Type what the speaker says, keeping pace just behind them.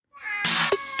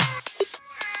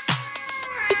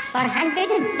Darling,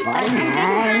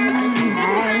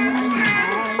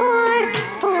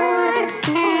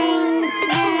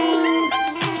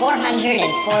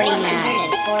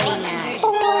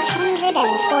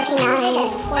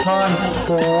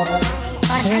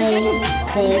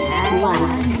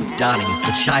 it's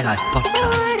the Shy Life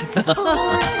podcast.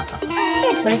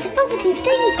 Yes, but it's a positive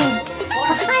thing, Paul.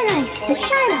 The high life, the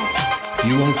shy life.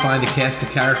 You won't find a cast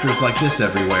of characters like this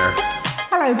everywhere.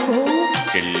 Hello, Paul.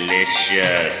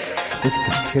 Delicious. This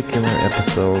particular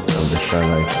episode of The Shy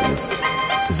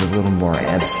Life is a little more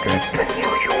abstract than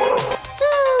usual.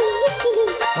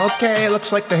 Oh, Okay,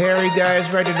 looks like the hairy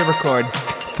guy's ready to record.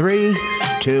 3,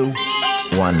 2,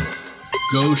 1.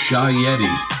 Go Shy Yeti.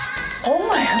 Oh,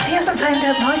 I hope he hasn't found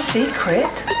out my secret. Do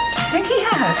you think he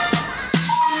has?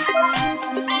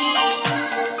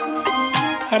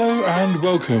 Hello and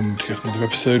welcome to yet another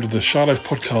episode of the Shy Life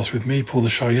podcast with me, Paul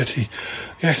the Shy Yeti.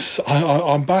 Yes,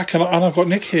 I'm back and I've got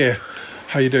Nick here.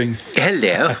 How are you doing?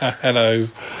 Hello. Hello.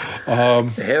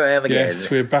 Here I am again. Yes,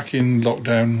 we're back in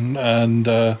lockdown and,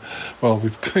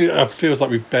 it feels like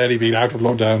we've barely been out of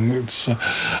lockdown. It's,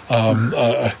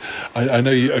 I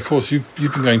know, you, of course, you've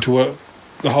been going to work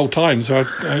the whole time, so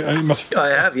I must. I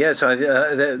have, yes.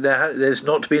 There's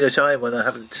not been a time when I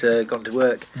haven't gone to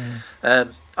work.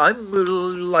 I'm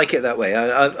like it that way.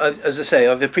 As I say,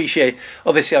 obviously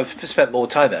I've spent more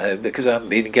time at home because I haven't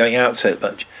been going out so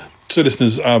much. So,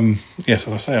 listeners, yes,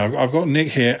 as I say, I've got Nick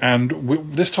here, and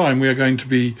this time we are going to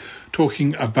be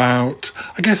talking about,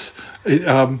 I guess,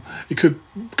 it could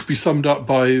be summed up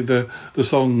by the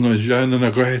song "Je ne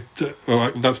regrette."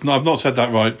 I've not said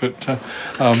that right, but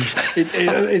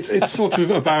it's sort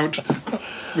of about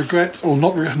regrets or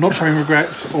not having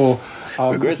regrets, or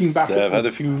looking back at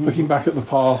the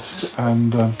past,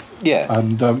 and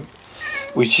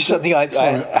which is something I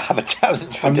have a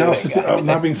talent for doing. I'm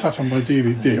now being sat on my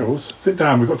deals. Sit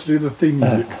down. We've got to do the theme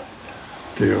music.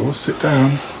 Deals. Sit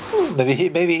down.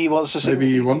 Maybe he wants to sing. Maybe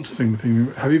you want to sing the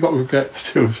theme. Have you got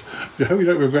regrets? I hope you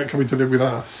don't regret coming to live with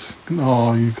us.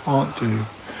 No, you can't do.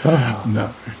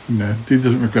 No, he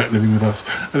doesn't regret living with us.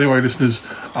 Anyway, listeners,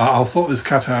 I'll sort this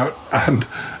cat out, and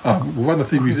we'll run the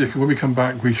theme music, and when we come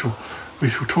back, we shall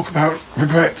talk about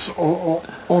regrets or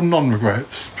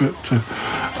non-regrets. But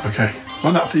okay,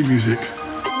 run that theme music.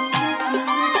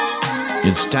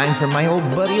 It's time for my old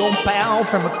buddy, old pal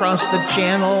from across the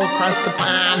channel, across the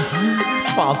pond,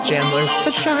 Paul Chandler,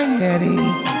 the Shy Yeti.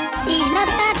 He's not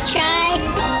that shy.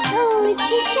 Oh, it's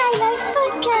the Shy Life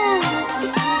podcast.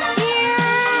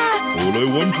 Yeah. All I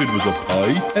wanted was a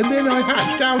pie. And then I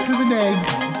hatched out with an egg.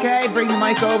 Okay, bring the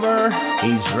mic over.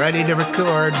 He's ready to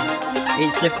record.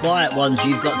 It's the quiet ones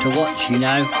you've got to watch, you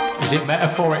know. Is it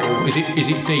metaphorical? Is it deep?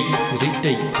 Is it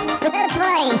deep?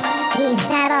 Boy, he's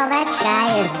not all that shy,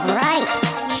 is right.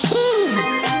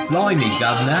 Blimey,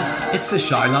 Governor. It's the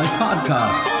Shy Life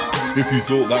podcast. If you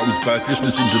thought that was bad, just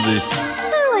listen to this.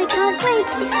 Oh, I can't wait.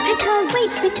 I can't wait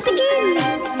for it to begin.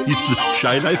 It's the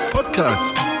Shy Life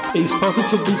podcast. He's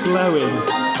positively glowing.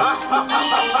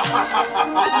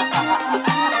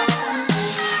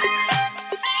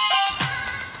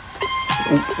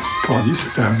 Oh, come on, you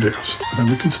sit down, Deals, and then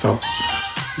we can start.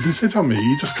 You can sit on me,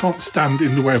 you just can't stand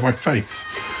in the way of my face.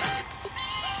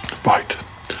 Right.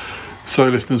 So,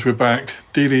 listeners, we're back.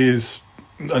 Dealey is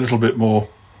a little bit more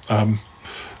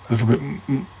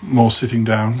sitting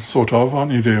down, sort of,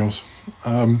 aren't you, Deals?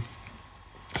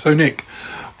 So, Nick,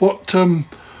 where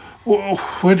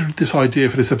did this idea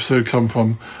for this episode come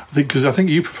from? Because I think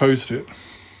you proposed it.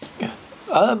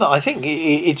 I think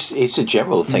it's a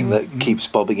general thing that keeps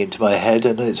bobbing into my head,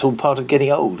 and it's all part of getting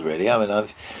old, really. I mean,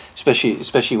 I've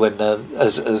especially when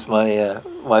as my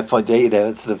wife pointed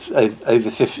out, sort of over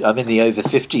 50. I'm in the over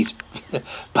 50s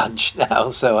bunch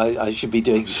now, so I should be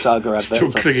doing Saga adverts.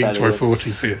 Still clinging to my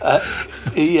 40s here.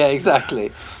 Yeah,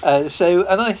 exactly. And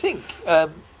I think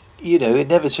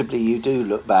inevitably you do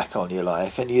look back on your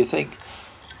life and you think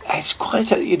it's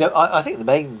quite I think the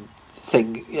main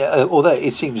thing, although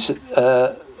it seems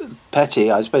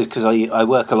petty, I suppose, because I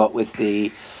work a lot with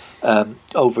the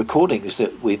old recordings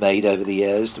that we made over the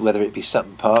years, whether it be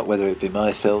Sutton Park, whether it be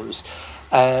my films,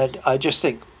 and I just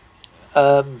think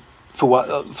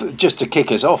just to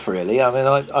kick us off, really. I mean,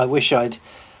 I wish I'd.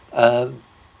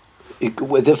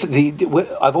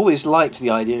 I've always liked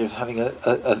the idea of having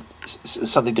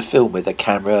something to film with, a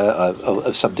camera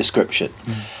of some description,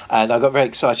 and I got very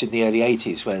excited in the early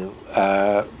 80s when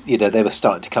they were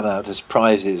starting to come out as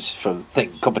prizes from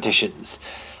competitions,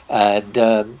 and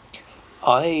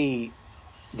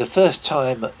the first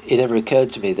time it ever occurred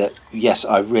to me that yes,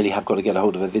 I really have got to get a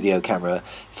hold of a video camera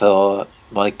for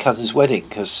my cousin's wedding,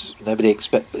 because nobody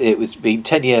expected it. Was been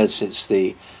 10 years since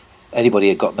the anybody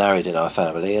had got married in our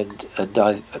family, and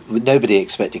nobody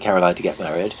expected Caroline to get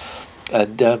married,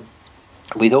 and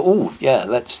we thought, oh yeah,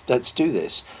 let's do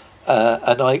this.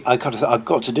 And I kind of thought, I've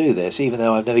got to do this, even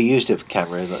though I've never used a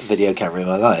video camera in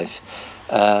my life.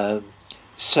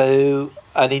 So,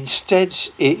 and instead,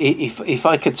 if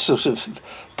I could sort of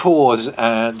pause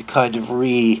and kind of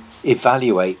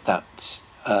re-evaluate that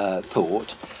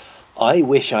thought, I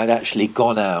wish I'd actually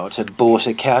gone out and bought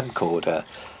a camcorder,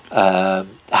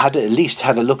 had at least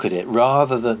had a look at it,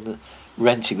 rather than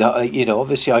renting that. You know,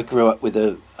 obviously I grew up with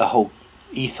a whole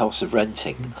ethos of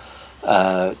renting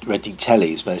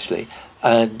tellies mostly,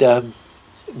 and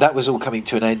that was all coming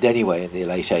to an end anyway in the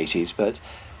late 80s. But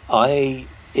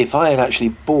if I had actually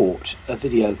bought a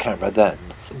video camera then,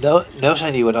 not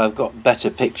only would I have got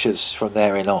better pictures from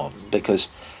therein on, because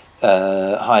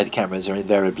hired cameras are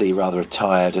invariably rather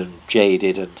tired and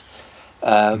jaded, and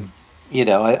you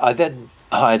know, I then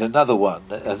hired another one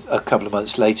a couple of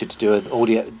months later to do a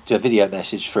video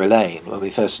message for Elaine when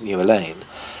we first knew Elaine,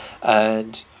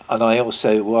 and I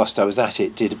also, whilst I was at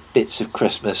it, did bits of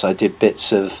Christmas. I did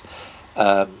bits of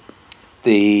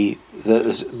the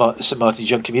St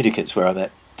Martin's Young Communicants, where I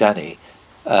met Danny,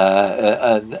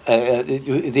 and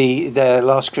their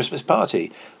last Christmas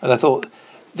party, and I thought,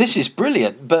 this is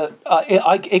brilliant, but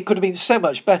it could have been so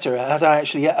much better had I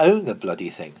actually owned the bloody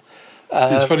thing.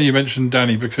 It's funny you mentioned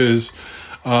Danny, because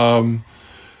if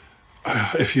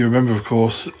you remember, of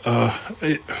course,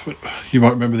 you might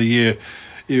remember the year,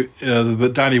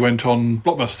 but Danny went on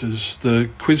Blockbusters, the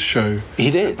quiz show. He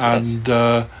did, and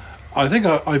yes. I think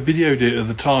I videoed it at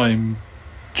the time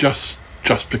just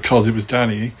because it was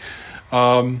Danny,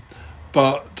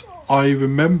 but I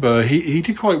remember he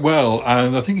did quite well,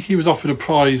 and I think he was offered a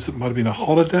prize that might have been a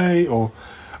holiday,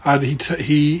 and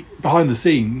he behind the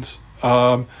scenes,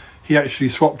 he actually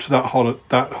swapped that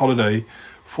holiday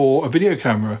for a video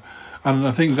camera, and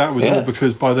I think that was all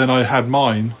because by then I had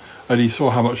mine, and he saw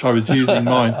how much I was using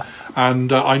mine,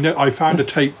 and I found a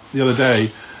tape the other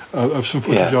day of some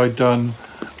footage I'd done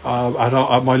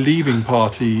at my leaving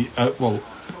party, our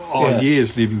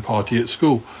year's leaving party at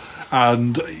school.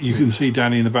 And you can see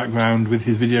Danny in the background with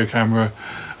his video camera.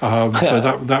 So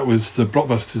that was the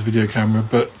Blockbusters video camera.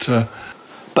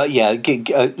 But yeah,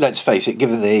 let's face it.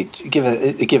 Given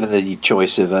the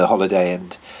choice of a holiday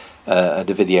and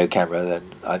a video camera,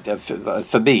 then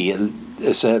for me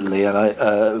certainly,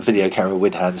 a video camera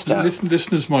would hands down.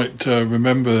 Listeners might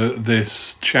remember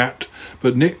this chat,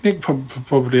 but Nick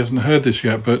probably hasn't heard this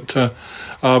yet. But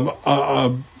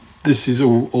this is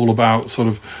all about sort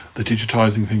of the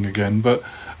digitising thing again. But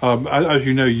as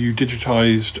you know, you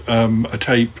digitised a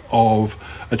tape of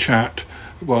a chat.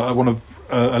 Well, one of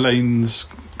Elaine's,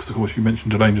 because of course you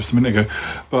mentioned Elaine just a minute ago.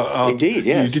 But indeed,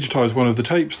 yes. You digitised one of the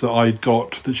tapes that I'd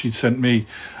got that she'd sent me,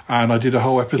 and I did a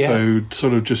whole episode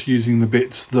sort of just using the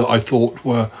bits that I thought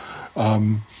were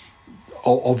of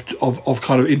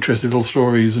kind of interesting little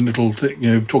stories and little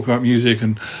talking about music,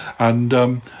 and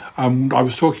I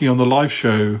was talking on the live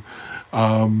show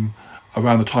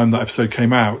around the time that episode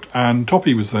came out, and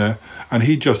Toppy was there, and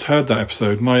he just heard that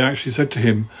episode, and I actually said to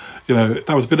him, that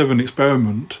was a bit of an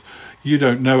experiment. You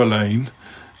don't know Elaine.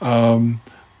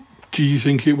 Do you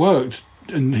think it worked?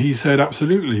 And he said,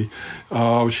 absolutely.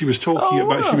 She was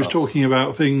talking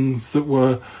about things that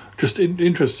were just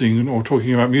interesting, or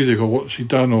talking about music or what she'd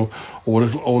done, or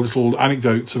little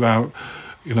anecdotes about,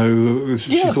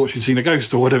 she thought she'd seen a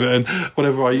ghost or whatever, and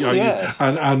whatever.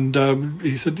 And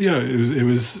he said,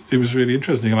 it was really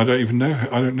interesting, and I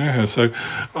don't know her. So,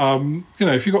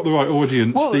 if you've got the right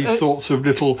audience, these sorts of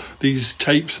these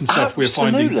tapes and stuff we're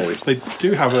finding, they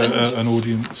do have an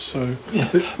audience. So,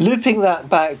 looping that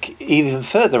back even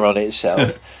further on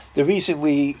itself, the reason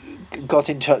we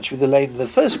got in touch with Elaine in the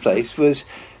first place was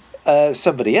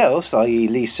somebody else, i.e.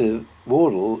 Lisa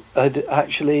Wardle, had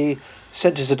actually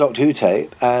sent us a Doctor Who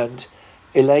tape, and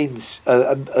Elaine's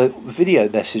a video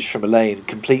message from Elaine,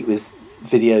 complete with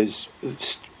films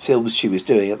she was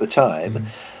doing at the time,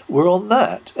 were on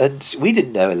that. And we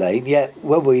didn't know Elaine, yet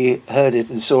when we heard it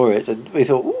and saw it, and we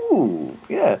thought, ooh,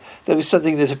 yeah, there was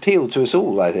something that appealed to us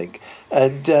all, I think.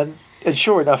 And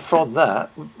sure enough, from that,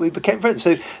 we became friends.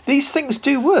 So these things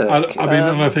do work. I mean,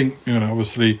 and I think,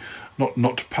 obviously, not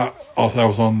to pat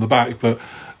ourselves on the back, but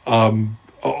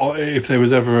if there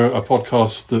was ever a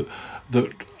podcast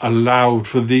that allowed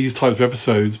for these types of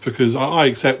episodes, because I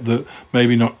accept that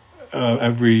maybe not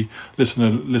every listener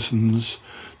listens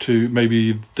to,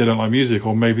 maybe they don't like music,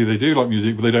 or maybe they do like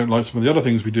music but they don't like some of the other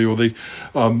things we do, or they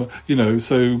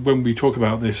so when we talk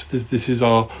about this is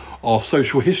our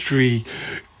social history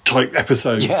type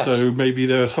episodes. Yes. So maybe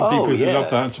there are some people who love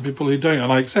that and some people who don't,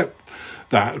 and I accept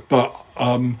that. But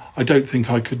I don't think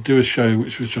I could do a show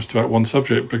which was just about one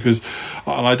subject, because,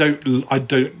 and I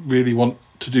don't really want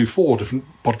to do 4 different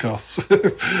podcasts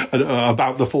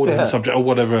about the 4 different subjects, or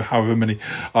whatever, however many.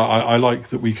 I like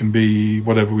that we can be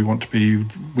whatever we want to be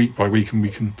week by week, and we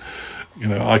can, you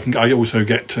know, I also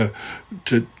get to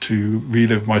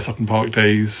relive my Sutton Park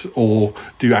days or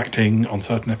do acting on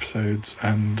certain episodes.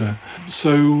 And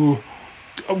so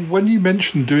when you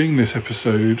mentioned doing this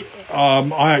episode,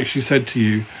 I actually said to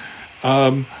you,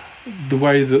 the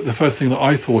way that the first thing that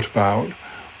I thought about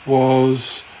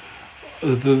was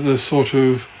the sort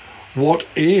of, what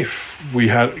if we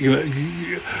had, you know,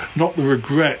 not the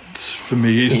regrets for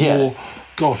me, is more,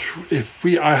 gosh, if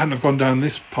I hadn't have gone down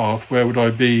this path, where would I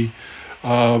be?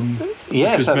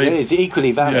 Yes, I mean, it's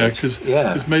equally valid.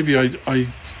 Yeah, because maybe I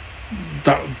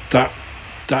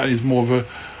that is more of a,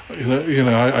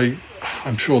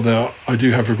 I'm sure I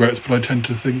do have regrets, but I tend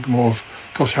to think more of,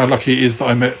 gosh, how lucky it is that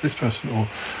I met this person, or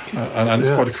and it's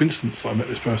quite a coincidence that I met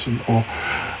this person, or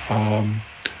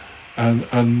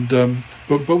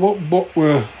but what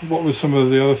were some of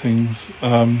the other things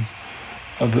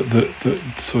that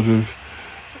sort of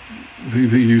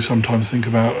that you sometimes think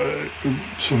about,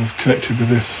 sort of connected with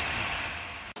this?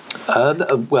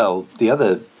 Well, the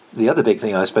other big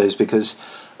thing, I suppose, because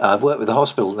I've worked with the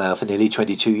hospital now for nearly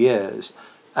 22 years,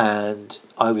 and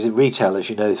I was in retail, as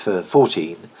you know, for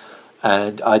 14,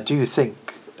 and I do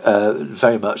think,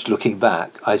 very much looking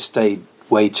back, I stayed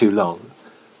way too long,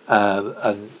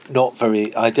 and not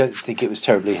very. I don't think it was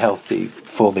terribly healthy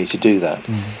for me to do that.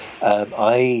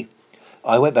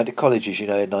 I went back to college, as you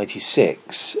know, in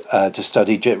 '96 to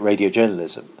study radio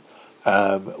journalism.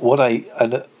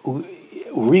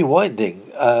 Rewinding,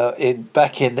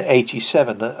 back in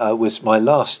 '87 was my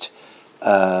last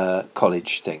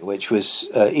college thing, which was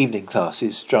evening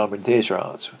classes, drama and theatre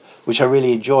arts, which I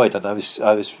really enjoyed, and I was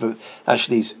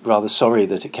actually rather sorry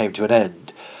that it came to an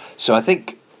end. So I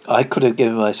think I could have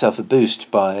given myself a boost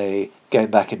by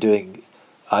going back and doing.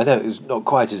 I know it was not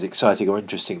quite as exciting or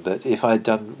interesting, but if I had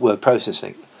done word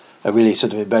processing, I really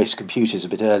sort of embraced computers a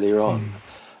bit earlier on,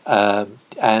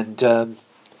 and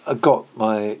I got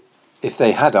my. If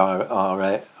they had our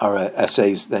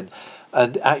essays then,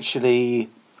 and actually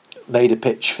made a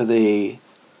pitch for the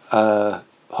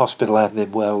hospital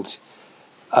admin world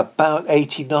about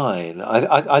 '89.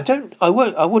 I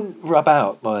wouldn't rub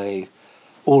out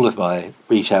all of my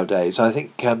retail days. I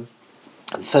think the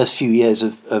first few years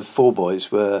of Four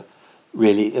Boys were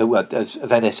really of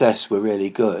NSS were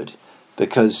really good,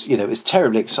 because it was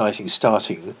terribly exciting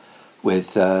starting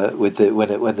with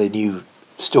when the new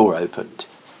store opened.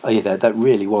 That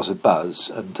really was a buzz,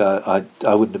 and I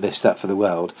wouldn't have missed that for the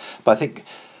world. But I think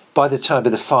by the time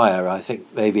of the fire, I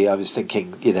think maybe I was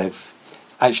thinking,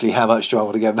 actually, how much do I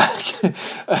want to go back?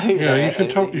 You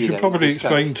should probably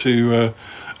explain to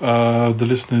the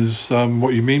listeners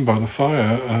what you mean by the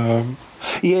fire.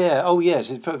 Yeah. Oh,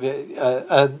 yes. It's probably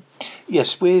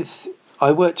yes.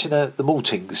 I worked in the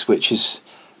Maltings, which is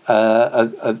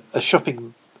a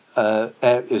shopping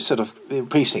sort of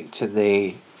precinct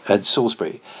in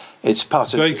Salisbury. It's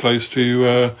very close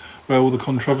to where all the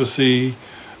controversy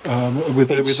with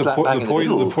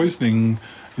the poisoning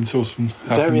in Salisbury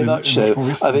happened. Very much so.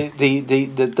 I mean,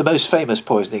 the most famous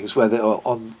poisonings were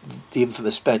on the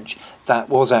infamous bench. That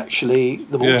was actually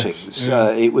the Maltings.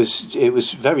 Yes. It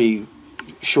was very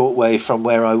short way from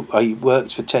where I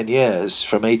worked for 10 years,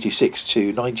 from 86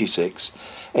 to 96,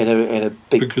 in a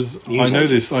big. Because I know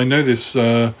this.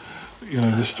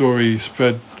 This story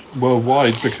spread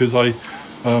worldwide, because around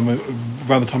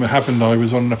the time it happened, I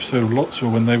was on an episode of Lotzer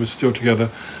when they were still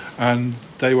together, and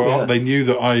they knew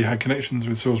that I had connections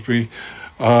with Salisbury,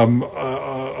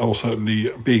 or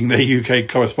certainly being their UK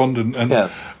correspondent,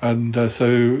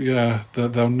 so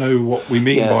they'll know what we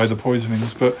mean by the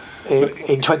poisonings. But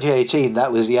in 2018,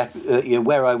 that was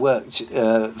where I worked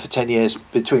for 10 years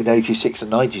between 86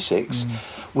 and 96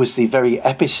 was the very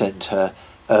epicenter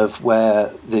of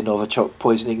where the Novichok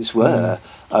poisonings were.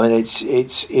 I mean,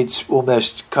 it's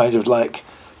almost kind of like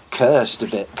cursed a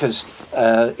bit, because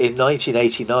in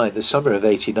 1989, the summer of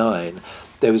 '89,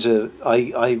 there was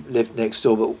I lived next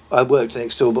door, but I worked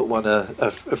next door, but won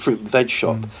a fruit and veg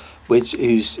shop,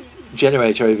 whose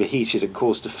generator overheated and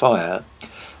caused a fire,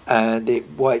 and it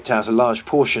wiped out a large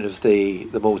portion of the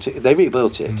Maltings. They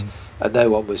rebuilt it, and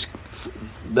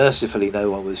mercifully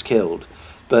no one was killed,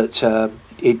 but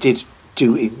it did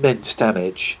do immense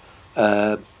damage.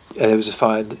 There was a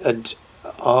fire, and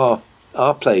our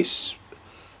place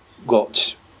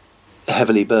got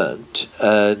heavily burnt.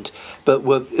 But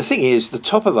the thing is, the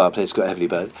top of our place got heavily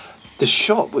burnt. the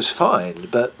shot was fine,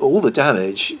 but all the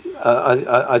damage,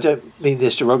 I don't mean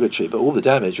this derogatory, but all the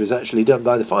damage was actually done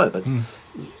by the firemen,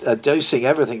 dosing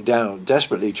everything down,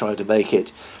 desperately trying to make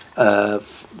it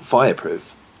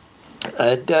fireproof.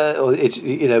 And it's,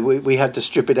 you know, we had to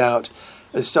strip it out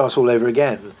and start all over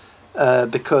again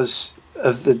because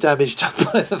of the damage done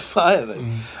by the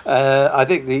firemen. I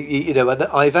think and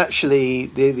I've actually,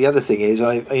 the other thing is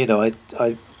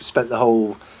I spent the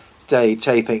whole day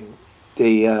taping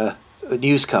the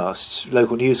newscasts,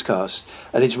 local newscasts,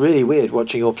 and it's really weird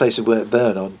watching your place of work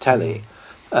burn on telly.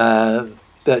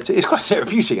 But it's quite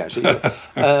therapeutic, actually.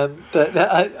 But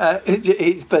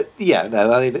yeah,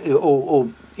 no, I mean,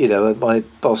 all my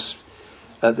boss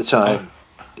at the time,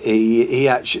 he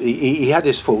had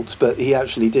his faults, but he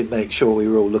actually did make sure we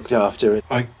were all looked after.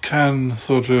 I can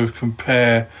sort of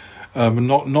compare,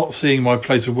 not seeing my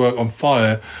place of work on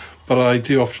fire, but I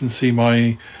do often see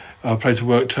my place of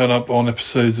work turn up on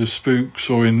episodes of Spooks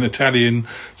or in Italian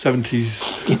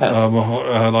 70s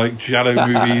like giallo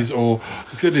movies, or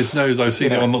goodness knows I've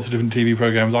seen it on lots of different TV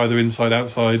programmes, either inside,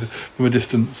 outside, from a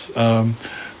distance. So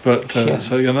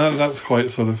that's quite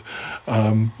sort of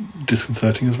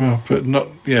disconcerting as well. But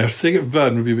seeing it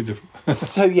burn would be a bit different.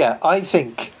 So yeah, I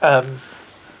think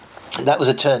that was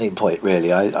a turning point,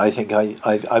 really. I think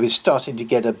I was starting to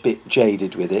get a bit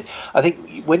jaded with it. I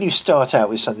think when you start out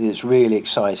with something that's really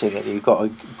exciting and you've got a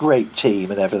great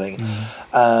team and everything,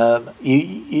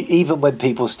 you even when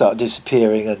people start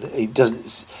disappearing and it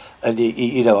doesn't, and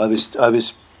I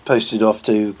was posted off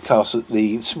to Castle,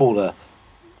 the smaller,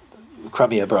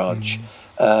 crummier branch,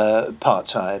 part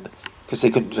time, because they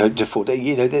couldn't afford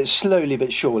it. That slowly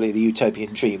but surely the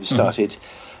utopian dream started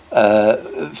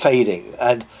fading,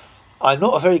 and I'm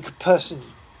not a very good person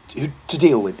to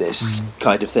deal with this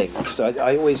kind of thing, because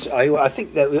I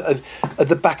think that at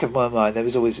the back of my mind there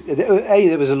was always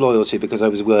there was a loyalty because I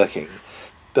was working,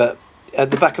 but at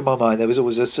the back of my mind there was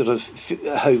always a sort of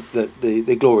hope that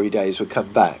the glory days would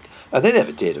come back, and they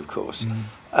never did, of course.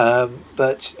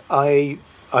 But I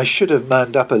should have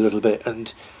manned up a little bit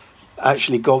and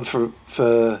actually gone for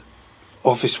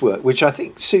office work, which I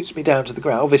think suits me down to the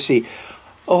ground.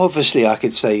 Obviously, I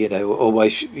could say,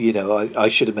 I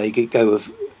should have made a go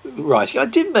of writing. I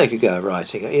did make a go of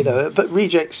writing, but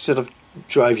rejects sort of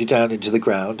drive you down into the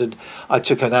ground. And I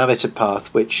took an amateur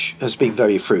path, which has been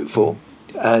very fruitful.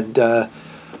 And, but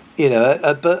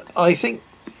I think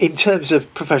in terms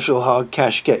of professional hard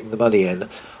cash, getting the money in,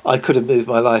 I could have moved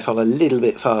my life on a little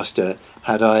bit faster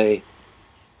had I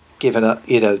given up,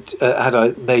 had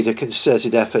I made a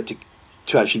concerted effort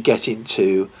to actually get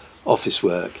into office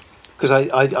work. Because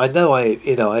I know I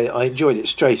enjoyed it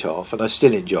straight off, and I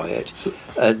still enjoy it.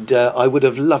 And I would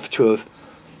have loved to have,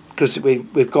 because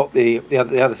we've got the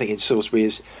other thing in Salisbury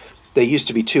is there used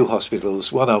to be two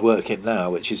hospitals. One I work in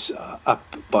now, which is up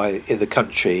in the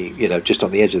country, just on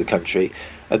the edge of the country,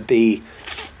 and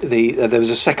there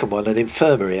was a second one, an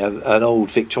infirmary, an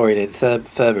old Victorian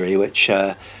infirmary, which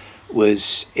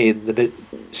was in the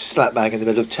slap bang in the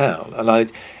middle of town,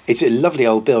 and it's a lovely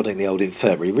old building, the old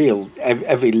infirmary,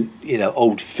 every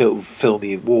old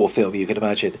filmy war film you can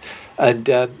imagine, and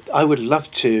I would love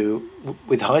to,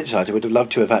 with hindsight, I would have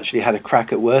loved to have actually had a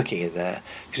crack at working in there,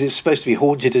 because it's supposed to be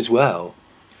haunted as well,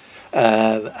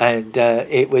 and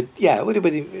it would have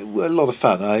been a lot of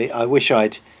fun. I wish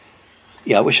I'd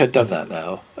done that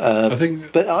now. I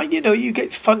think, but you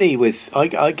get funny with.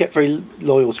 I get very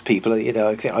loyal to people.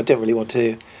 I don't really want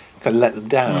to kind of let them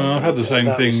down. I've had the same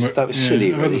thing. That was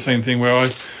silly. I've had the same thing where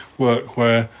I work.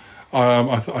 Where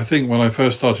I think when I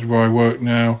first started where I work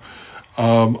now,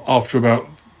 after about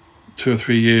 2 or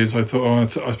 3 years, I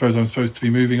thought, I suppose I'm supposed to be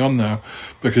moving on now,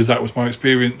 because that was my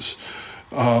experience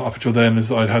up until then. Is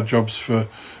that I'd had jobs for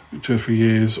 2 or 3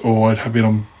 years, or I'd been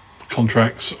on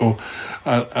contracts,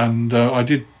 and I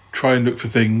did try and look for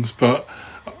things, but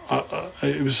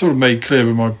it was sort of made clear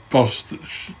by my boss that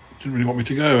she didn't really want me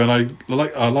to go, and I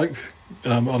liked her,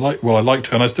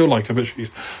 and I still like her, but she's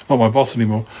not my boss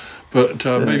anymore. But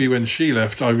maybe when she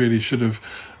left, I really should have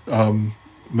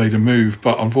made a move,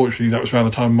 but unfortunately that was around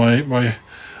the time my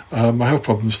health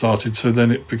problems started, so then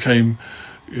it became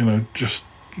I'm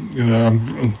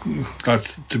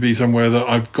glad to be somewhere that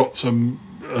I've got some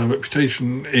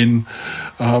reputation in,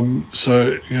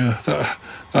 that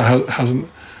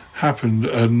hasn't happened.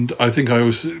 And I think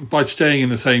by staying in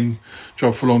the same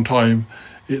job for a long time,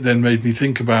 it then made me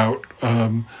think about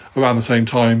around the same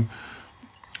time,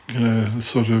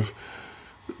 sort of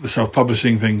the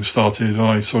self-publishing thing started, and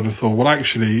I sort of thought, well,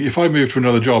 actually, if I moved to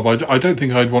another job, I don't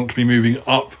think I'd want to be moving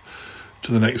up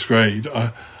to the next grade.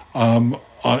 And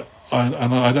I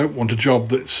don't want a job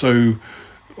that's so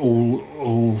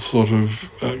all sort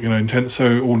of all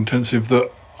intensive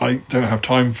that I don't have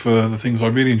time for the things I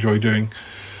really enjoy doing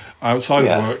outside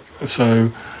of work.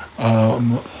 So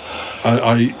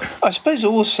I suppose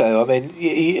also, I mean,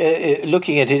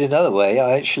 looking at it another way,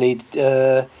 I actually,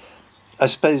 I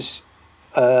suppose,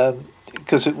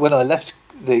 because when I left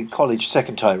the college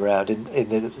second time around in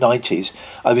the 90s,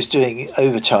 I was doing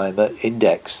overtime at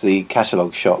Index, the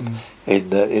catalogue shop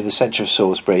in the centre of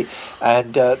Salisbury,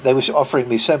 and they were offering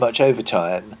me so much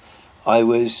overtime, I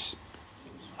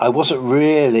wasn't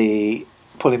really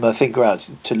pulling my finger out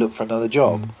to look for another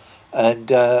job. And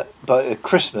but at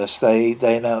Christmas they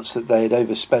announced that they had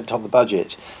overspent on the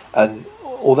budget, and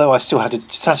although I still had a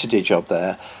Saturday job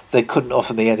there, they couldn't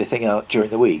offer me anything out during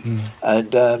the week,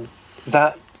 and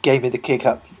that gave me the kick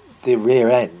up the rear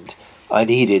end I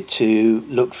needed to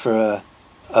look for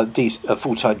a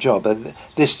full-time job. And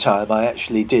this time I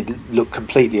actually did look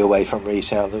completely away from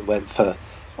retail and went for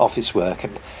office work.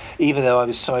 And even though I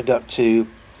was signed up to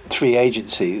 3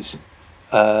 agencies,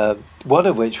 one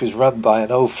of which was run by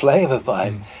an old flame of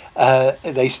mine,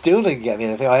 they still didn't get me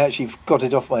anything. I actually got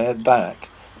it off my own back,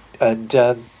 and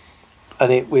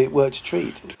it worked a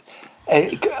treat.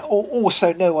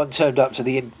 Also, no one turned up to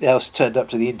the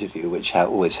interview, which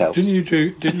always helps.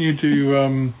 Didn't you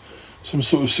do some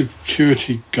sort of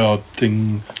security guard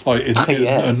thing, like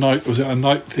a night? Was it a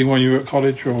night thing when you were at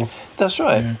college, or? That's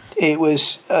right. Yeah. It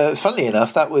was, funnily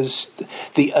enough, that was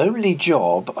the only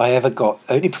job I ever got,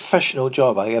 only professional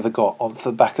job I ever got on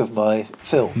the back of my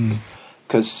films.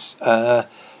 Because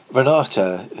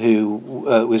Renata, who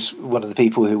was one of the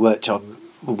people who worked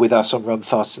with us on Run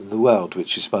Faster Than the World,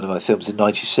 which was one of my films in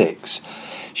 '96,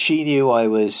 she knew I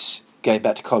was going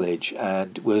back to college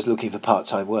and was looking for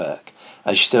part-time work.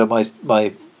 And she said, my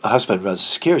husband runs a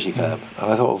security firm.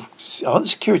 And I thought, aren't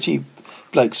security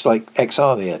blokes like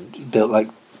ex-army and built like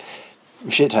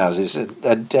shit houses? And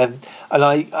I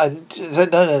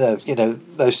said, no,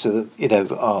 most of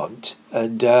them, aren't.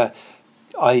 And I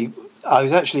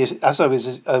was actually, as I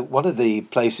was, one of the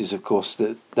places, of course,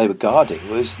 that they were guarding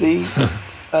was the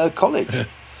college.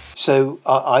 So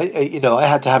I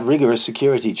had to have rigorous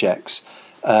security checks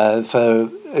to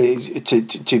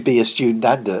be a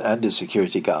student and a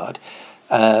security guard,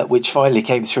 which finally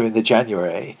came through in the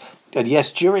January. And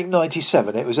yes, during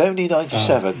 '97, it was only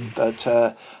 '97, but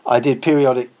I did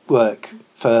periodic work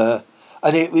for,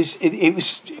 and it was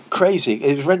crazy.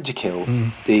 It was Rent-A-Kill,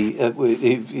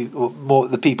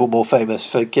 the people more famous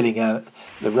for killing out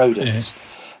the rodents,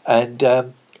 and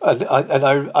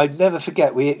I never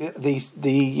forget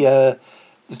the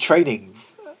training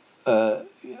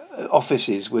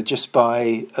offices were just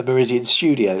by Meridian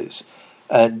Studios,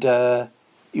 and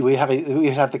we have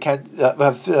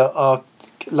our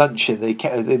lunch in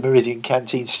the Meridian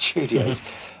Canteen Studios,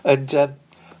 and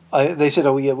they said,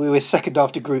 "Oh yeah, we were second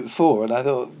after Group 4," and I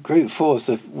thought Group 4 is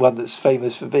the one that's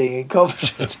famous for being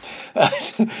incompetent.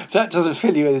 That doesn't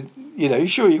fill you in.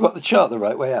 Sure, you got the chart the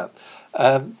right way up,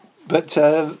 but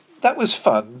that was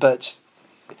fun. But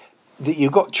you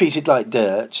got treated like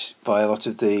dirt by a lot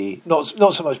of not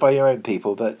so much by your own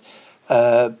people, but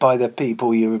by the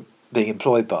people you were being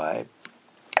employed by,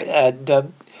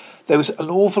 and there was an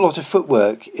awful lot of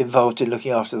footwork involved in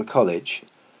looking after the college.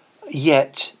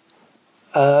 Yet,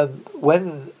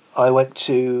 when I went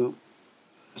to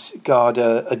guard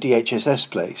a DHSS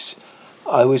place,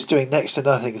 I was doing next to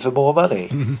nothing for more money,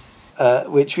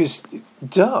 which was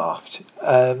daft.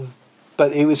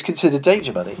 But it was considered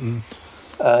danger money.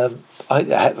 Heaven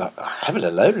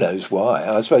alone knows why.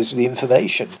 I suppose for the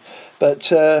information,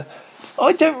 but I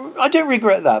don't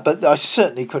regret that. But I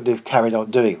certainly couldn't have carried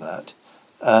on doing that.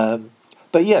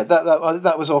 But yeah,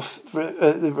 that was off.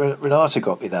 Renata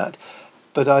got me that,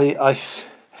 but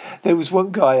there was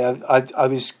one guy I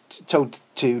was told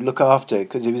to look after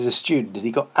because he was a student and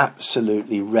he got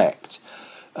absolutely wrecked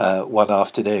one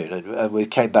afternoon, and we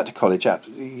came back to college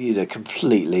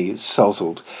completely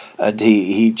sozzled, and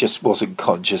he just wasn't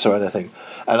conscious or anything.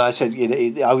 And I said,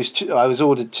 I was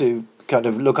ordered to kind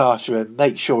of look after him,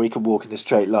 make sure he could walk in a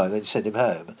straight line, then send him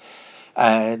home.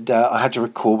 And I had to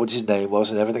record what his name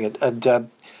was and everything. And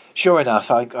sure enough,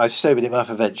 I sobered him up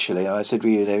eventually. I said,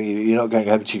 well, you're not going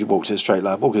home until you walk to a straight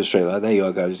line. Walk to a straight line. There you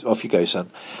are, guys. Off you go, son.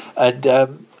 And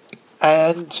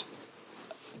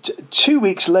 2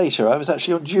 weeks later, I was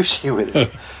actually on duty with him.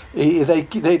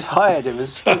 They'd hired him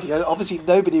as security. Obviously,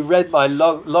 nobody read my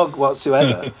log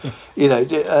whatsoever.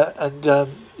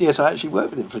 Yes, I actually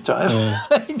worked with him for a time.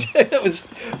 It was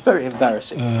very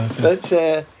embarrassing.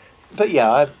 But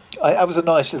yeah, I was a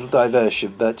nice little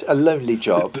diversion, but a lonely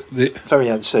job, very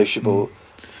unsociable.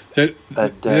 The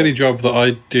only job that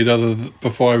I did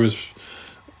before I was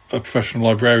a professional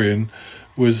librarian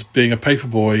was being a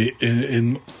paperboy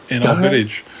in our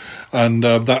village, and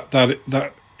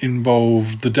that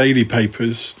involved the daily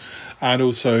papers and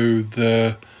also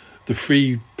the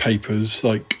free papers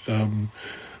like Avon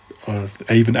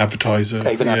Advertiser,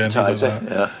 Avon Advertiser, like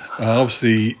that.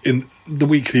 Obviously in the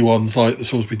weekly ones like the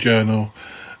Salisbury Journal,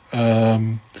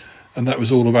 and that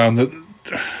was all around that.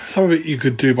 Some of it you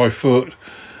could do by foot,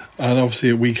 and obviously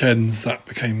at weekends that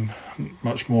became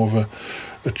much more of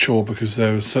a chore because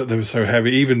they were so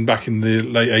heavy. Even back in the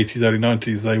late 80s, early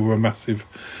 90s, they were massive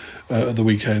at the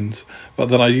weekends. But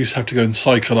then I used to have to go and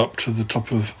cycle up to the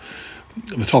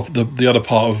the other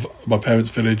part of my parents'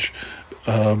 village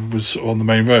was on the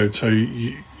main road, so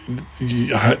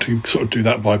I had to sort of do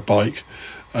that by bike.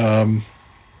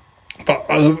 But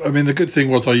I mean, the good thing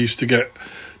was I used to get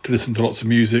to listen to lots of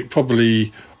music,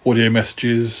 probably audio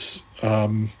messages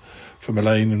from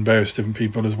Elaine and various different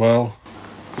people as well.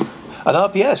 And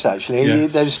RPS actually,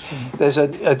 yes. there's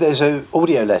a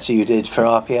audio letter you did for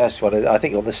RPS, I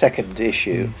think on the second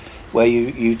issue, where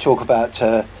you talk about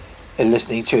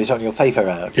listening to it on your paper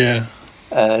route. Yeah.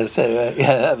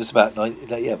 That was about would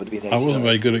have been 89. I wasn't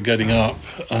very good at getting up.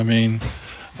 I mean,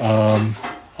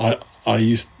 I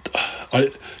used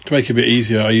to make it a bit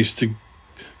easier. I used to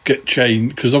get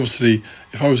changed because obviously,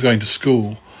 if I was going to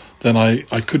school, then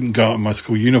I couldn't go out in my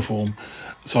school uniform,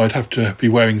 so I'd have to be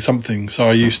wearing something. So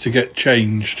I used to get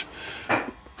changed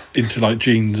into like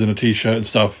jeans and a t-shirt and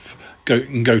stuff,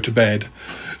 go to bed.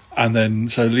 And then,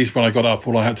 so at least when I got up,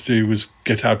 all I had to do was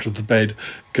get out of the bed,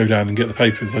 go down and get the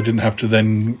papers. I didn't have to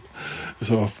then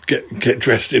sort of get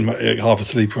dressed in half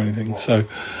asleep or anything. So,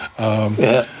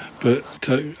 but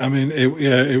I mean,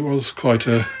 it was quite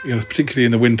particularly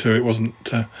in the winter, it wasn't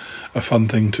a fun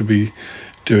thing to be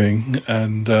doing,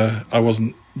 and I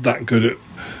wasn't that good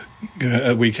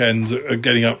at weekends at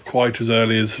getting up quite as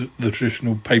early as the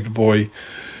traditional paperboy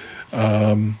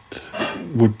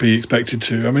would be expected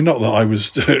to. I mean, not that I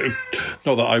was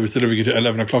delivering it at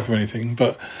 11 o'clock or anything,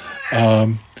 but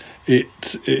I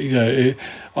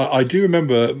do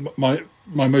remember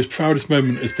my most proudest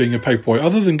moment as being a paperboy,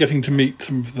 other than getting to meet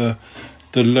some of the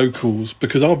locals,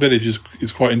 because our village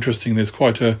is quite interesting. There's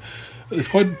quite a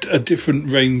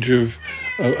different range of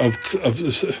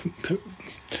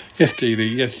yes,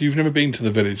 Dealey, yes, you've never been to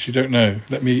the village, you don't know.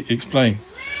 Let me explain.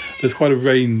 There's quite a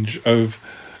range of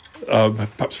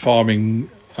perhaps farming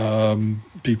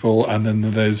people, and then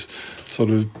there's sort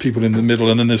of people in the middle,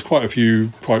 and then there's quite a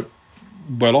few quite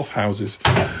well-off houses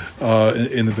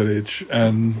in the village.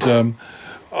 And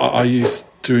I used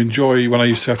to enjoy when I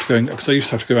used to have to go, because I used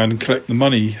to have to go around and collect the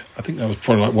money. I think that was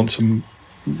probably like once a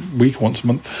week, once a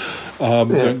month.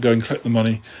 Go and collect the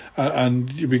money,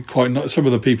 and you'd be quite nice. Some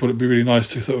of the people it'd be really nice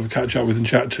to sort of catch up with and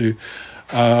chat to.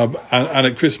 And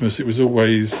at Christmas, it was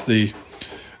always the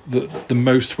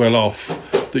most well off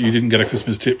that you didn't get a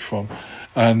Christmas tip from,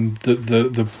 and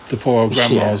the poor old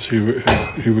grandmas who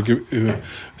were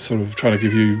sort of trying to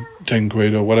give you 10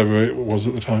 quid or whatever it was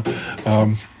at the time,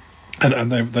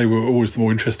 and they were always the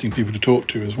more interesting people to talk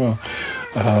to as well.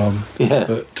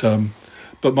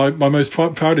 But my most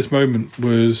proudest moment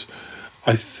was,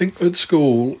 I think at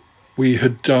school we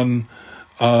had done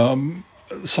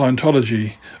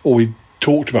Scientology, or we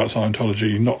talked about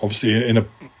Scientology, not obviously in a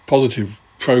positive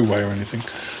pro way or anything,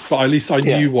 but at least I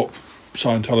knew what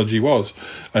Scientology was,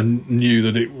 and knew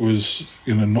that it was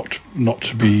not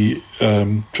to be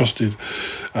trusted,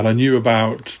 and I knew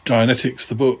about Dianetics,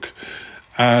 the book,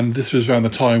 and this was around the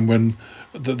time when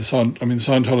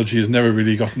Scientology has never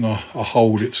really gotten a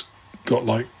hold. It's got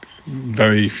like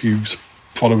very few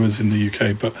followers in the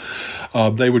UK, but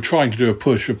they were trying to do a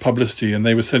push of publicity, and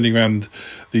they were sending around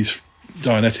these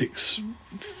Dianetics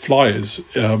flyers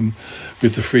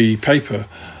with the free paper.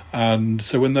 And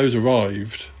so when those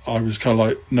arrived, I was kind of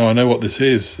like, no, I know what this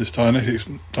is, this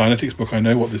Dianetics book. I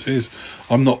know what this is.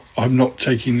 I'm not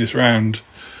taking this round.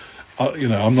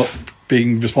 I'm not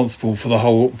being responsible for the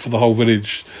whole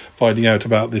village finding out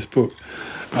about this book.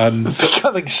 And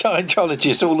becoming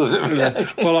Scientologists, all of them.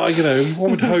 Well,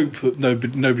 one would hope that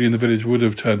nobody in the village would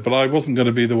have turned, but I wasn't going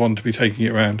to be the one to be taking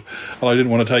it around, and I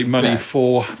didn't want to take money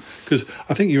because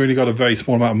I think you only got a very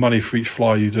small amount of money for each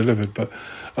flyer you delivered. But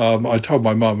I told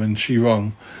my mum, and she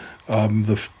rang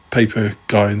the paper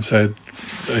guy and said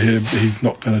he's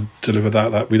not going to deliver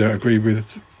that we don't agree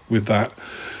with that.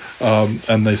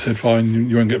 And they said, fine,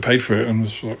 you won't get paid for it. And I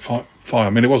was like, fine. I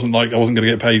mean, it wasn't like I wasn't going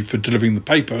to get paid for delivering the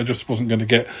paper. I just wasn't going to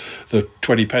get the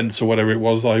 20 pence or whatever it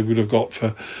was I would have got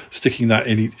for sticking that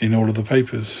in all of the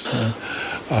papers.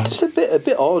 It's a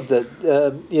bit odd that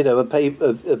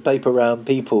a paper round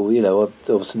people, or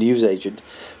a news agent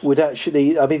would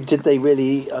actually. I mean, did they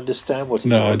really understand what?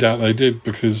 No, I doubt they did,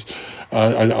 because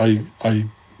I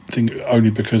think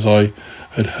only because I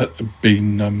had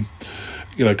been,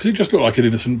 because it just looked like an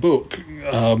innocent book.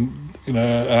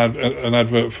 An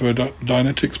advert for a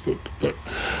Dianetics book, but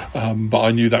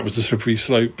I knew that was a slippery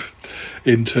slope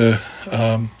into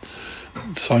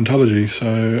Scientology,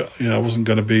 so I wasn't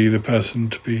going to be the person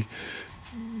to be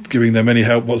giving them any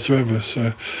help whatsoever.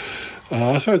 So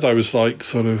I suppose I was like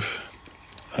sort of,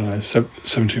 I don't know,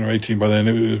 17 or 18 by then.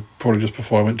 It was probably just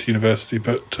before I went to university,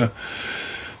 but so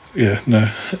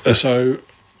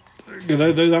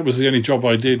that was the only job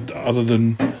I did other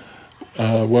than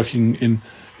working in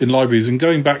libraries. And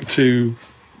going back to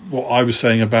what I was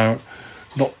saying about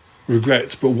not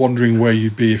regrets but wondering where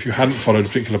you'd be if you hadn't followed a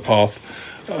particular path,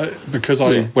 because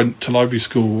I went to library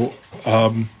school,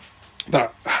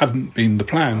 that hadn't been the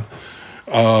plan,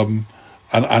 and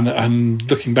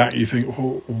looking back you think,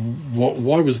 well,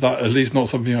 why was that at least not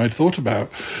something I'd thought about?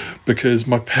 Because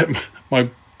my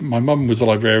mum was a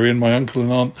librarian, my uncle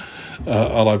and aunt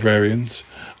are librarians.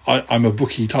 I'm a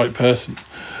bookie type person,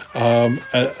 and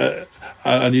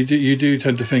you do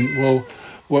tend to think, well,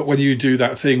 when you do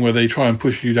that thing where they try and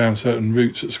push you down certain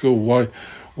routes at school,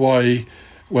 why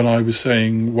when I was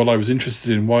saying what I was interested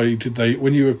in, why did they,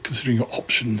 when you were considering your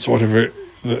options or whatever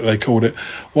they called it,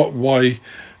 why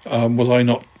was I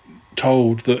not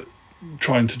told that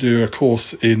trying to do a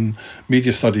course in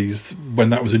media studies when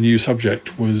that was a new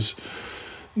subject was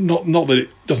not that it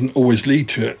doesn't always lead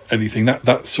to anything.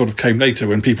 That sort of came later,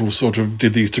 when people sort of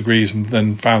did these degrees and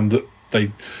then found that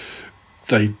they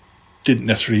didn't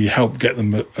necessarily help get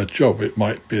them a job. It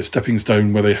might be a stepping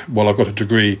stone where I've got a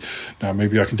degree, now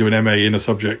maybe I can do an MA in a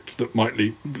subject that might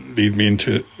lead me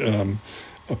into a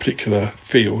particular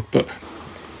field, but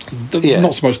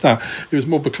not so much that. It was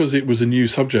more because it was a new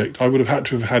subject. I would have had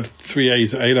to have had 3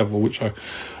 A's at A-level, which that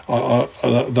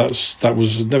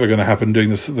was never going to happen doing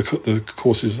the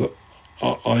courses that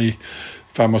I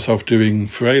found myself doing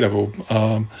for A-level.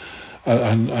 And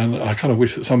I kind of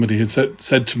wish that somebody had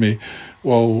said to me,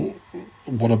 well,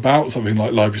 what about something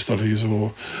like library studies?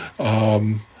 Or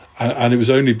and it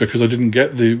was only because I didn't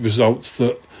get the results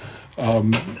that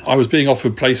I was being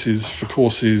offered places for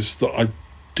courses that I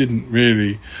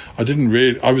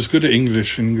was good at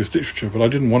English and English literature, but I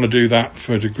didn't want to do that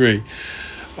for a degree.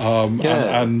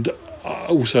 And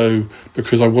also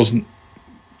because I wasn't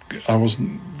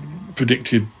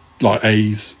predicted like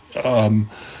A's in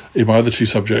my other 2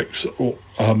 subjects.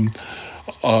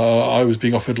 I was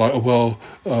being offered like,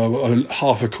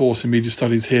 half a course in media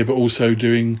studies here, but also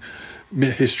doing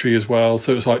history as well.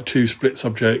 So it was like 2 split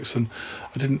subjects, and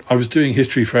I was doing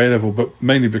history for A-level, but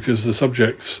mainly because the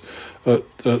subjects at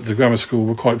the grammar school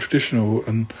were quite traditional,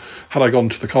 and had I gone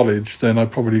to the college, then I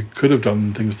probably could have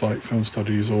done things like film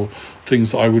studies or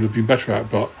things that I would have been better at.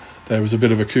 But there was a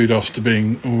bit of a kudos to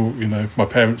being, my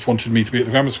parents wanted me to be at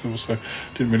the grammar school, so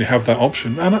didn't really have that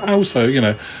option. And I also,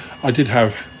 I did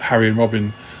have Harry and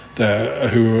Robin there,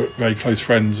 who were very close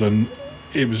friends, and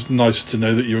it was nice to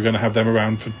know that you were going to have them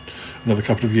around for another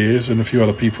couple of years, and a few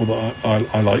other people that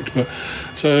I liked. But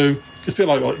so it's a bit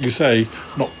like you say,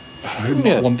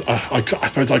 I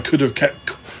suppose I could have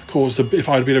caused if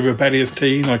I'd been a rebellious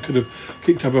teen, I could have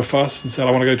kicked up a fuss and said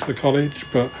I want to go to the college,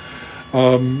 but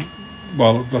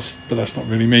that's not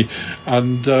really me.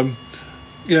 And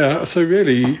so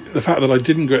really the fact that I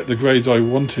didn't get the grades I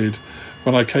wanted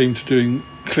when I came to doing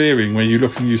clearing, when you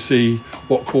look and you see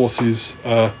what courses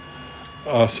are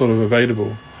sort of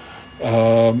available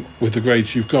with the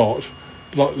grades you've got,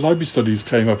 library studies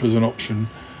came up as an option,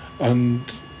 and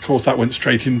of course that went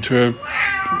straight into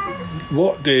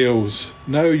what deals?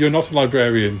 No, you're not a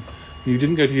librarian, you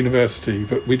didn't go to university,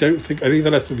 but we don't think any the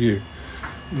less of you.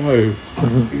 No,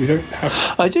 you don't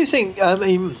have. I do think. I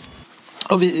mean,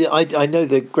 obviously, I know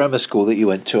the grammar school that you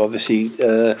went to. Obviously,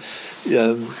 I'm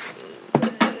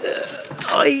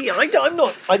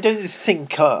not. I don't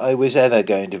think I was ever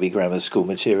going to be grammar school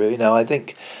material. I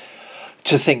think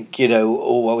to think, I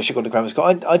wish I'd gone to grammar school.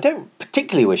 I don't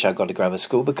particularly wish I'd gone to grammar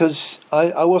school because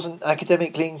I wasn't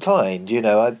academically inclined.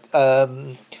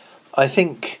 I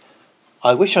think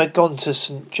I wish I'd gone to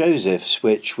St Joseph's,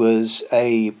 which was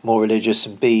A, more religious,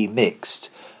 and B,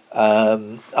 mixed.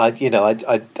 I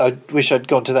wish I'd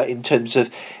gone to that in terms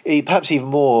of perhaps even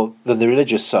more than the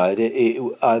religious side.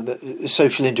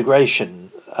 Social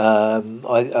integration.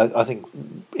 I think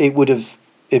it would have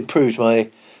improved my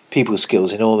people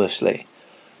skills enormously.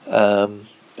 I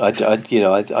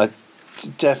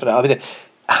definitely. I mean,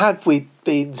 had we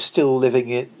been still living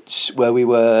it where we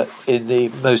were in the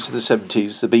most of the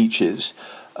 70s, the beaches,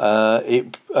 I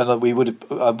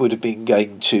would have been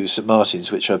going to St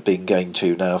Martin's, which I've been going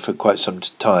to now for quite some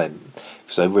time,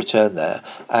 because I returned there,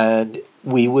 and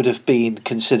we would have been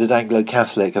considered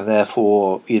Anglo-Catholic, and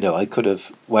therefore, I could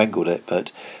have wangled it,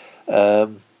 but that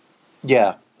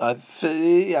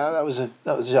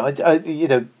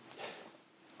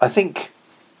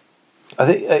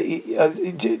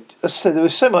so there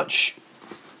was so much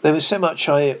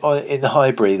in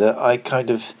Highbury that I kind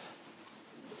of,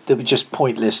 they were just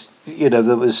pointless.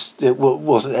 It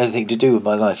wasn't anything to do with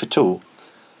my life at all.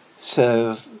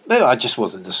 So maybe I just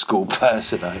wasn't a school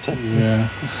person. I think. Yeah.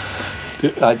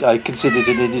 I considered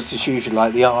it an institution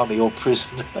like the army or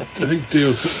prison. I think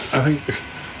Deals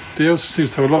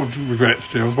seems to have a lot of regrets.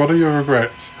 Deals, what are your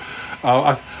regrets?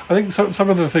 I think some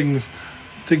of the things,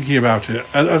 thinking about it,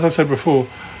 as I've said before,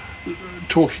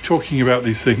 talking about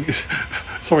these things.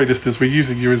 Sorry, listeners, we're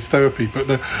using you as therapy, but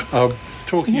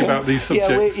talking about these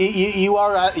subjects. You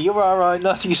are our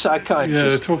nutty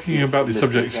psychiatrist. Yeah, talking about these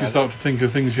subjects, you start to think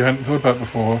of things you hadn't thought about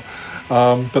before.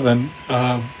 But then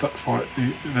that's why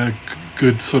they're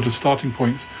good sort of starting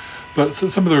points. But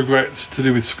some of the regrets to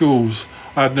do with schools,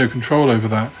 I had no control over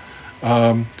that.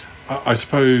 I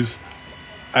suppose,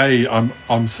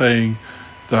 I'm saying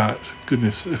that,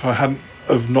 goodness, if I hadn't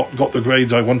have not got the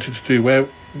grades I wanted to do,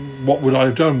 what would I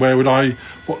have done?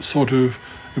 What sort of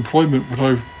employment would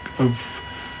I have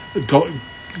got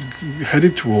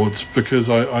headed towards? Because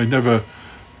I never,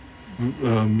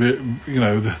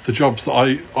 the jobs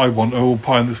that I want are all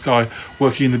pie in the sky,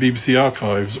 working in the BBC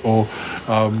archives or.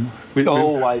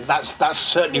 That's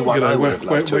certainly one I would have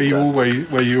liked to have done.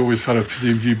 Where you always kind of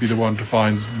presumed you'd be the one to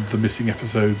find the missing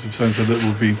episodes of so-and-so that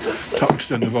would be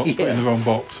tucked in the wrong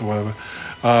box or whatever.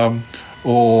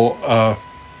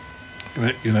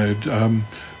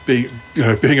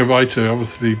 Being a writer,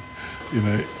 obviously,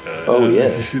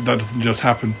 that doesn't just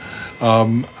happen.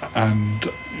 And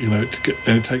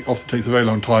it often takes a very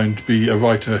long time to be a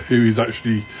writer who is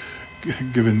actually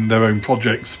given their own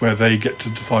projects where they get to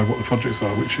decide what the projects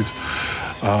are, which is,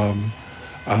 and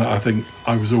I think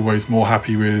I was always more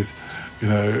happy with,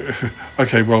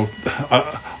 okay, well,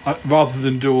 I, rather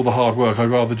than do all the hard work,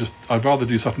 I'd rather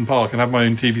do Sutton Park and have my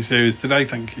own TV series today,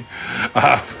 thank you.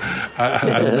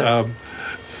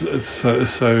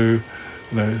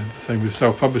 The same with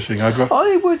self-publishing. I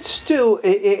would still,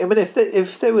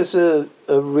 if there was a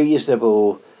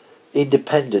reasonable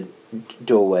independent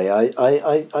doorway,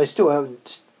 I still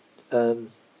haven't.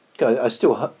 I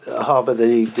still harbour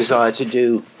the desire to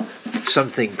do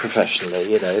something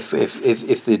professionally. If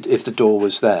the door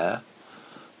was there.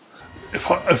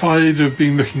 If I'd have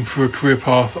been looking for a career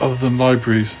path other than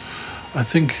libraries, I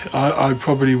think I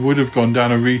probably would have gone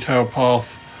down a retail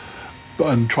path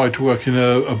and tried to work in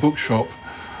a bookshop,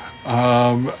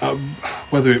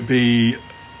 whether it be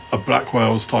a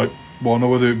Blackwell's type one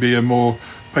or whether it be a more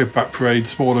Paperback Parade,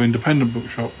 smaller independent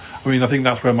bookshop. I mean, I think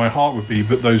that's where my heart would be,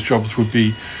 but those jobs would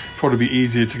probably be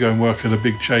easier to go and work at a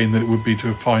big chain than it would be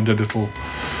to find a little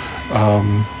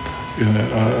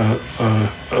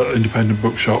independent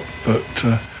bookshop.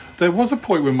 But there was a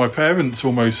point when my parents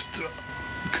almost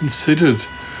considered,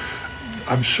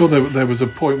 I'm sure there was a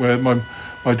point where my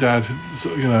dad,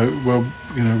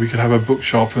 we could have a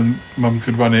bookshop and Mum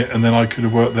could run it and then I could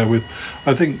have worked there with.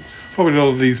 I think probably a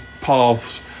lot of these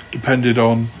paths depended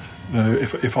on,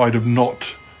 if I'd have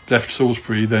not left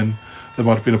Salisbury, then there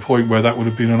might have been a point where that would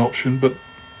have been an option. But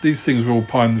these things were all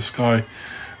pie in the sky,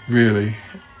 really.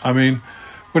 I mean,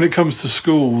 when it comes to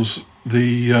schools,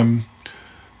 the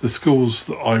schools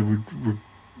that I would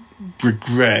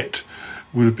regret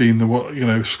would have been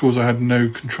schools I had no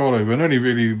control over, and only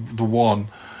really the one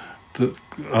that,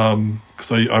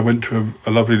 because I went to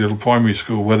a lovely little primary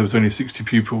school where there was only 60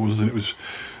 pupils, and it was.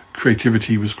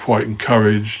 Creativity was quite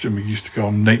encouraged, and we used to go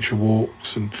on nature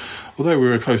walks, and although we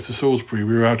were close to Salisbury,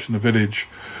 we were out in the village,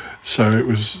 so it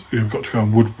was, we got to go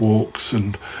on wood walks,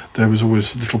 and there was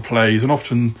always little plays, and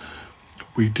often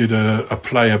we did a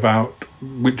play about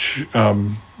which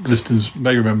listeners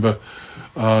may remember.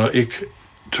 It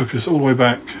took us all the way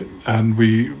back, and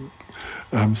we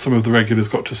some of the regulars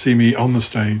got to see me on the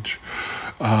stage.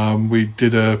 We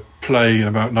did a play in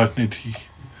about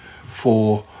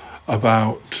 1984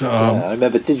 about I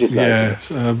remember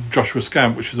digitising. Joshua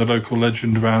Scamp, which is a local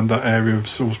legend around that area of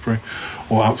Salisbury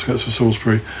or outskirts of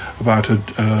Salisbury, about a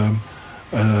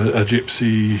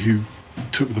gypsy who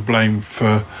took the blame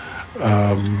for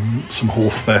some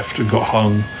horse theft and got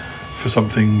hung for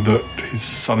something that his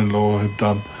son-in-law had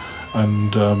done,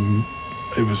 and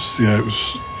it was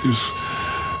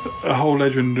a whole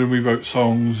legend, and we wrote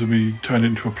songs and we turned it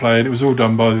into a play, and it was all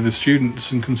done by the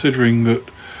students. And considering that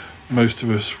most of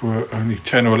us were only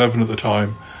 10 or 11 at the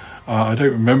time, I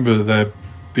don't remember there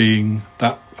being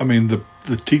that. I mean, the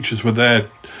teachers were there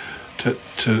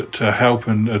to help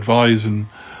and advise,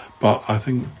 but I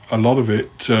think a lot of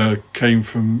it came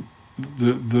from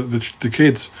the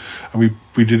kids, and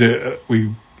we did it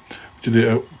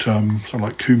at something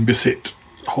like Coombe Bissett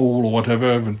Hall or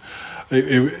whatever, and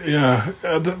there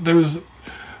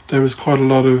was quite a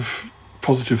lot of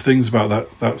positive things about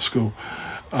that school.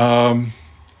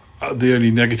 The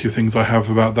only negative things I have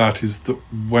about that is that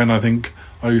when I think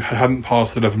I hadn't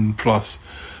passed 11 plus,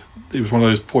 it was one of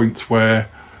those points where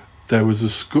there was a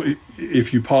school.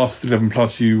 If you passed 11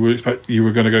 plus, you were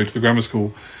going to go to the grammar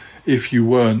school. If you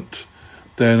weren't,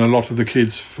 then a lot of the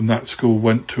kids from that school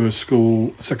went to a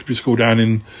secondary school down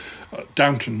in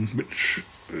Downton, which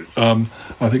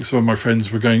I think some of my friends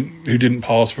who didn't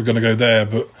pass were going to go there,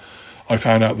 but I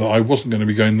found out that I wasn't going to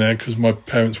be going there because my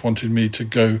parents wanted me to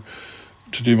go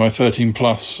to do my 13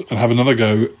 plus and have another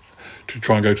go to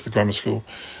try and go to the grammar school.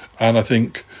 And I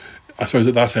suppose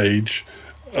at that age,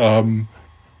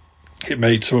 it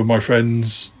made some of my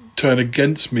friends turn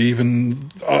against me. Even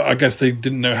I guess they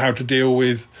didn't know how to deal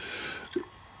with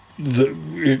it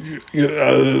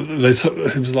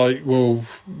was like, well,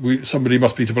 somebody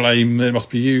must be to blame. It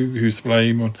must be you who's to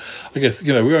blame. And I guess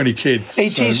we're only kids.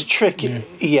 It is tricky.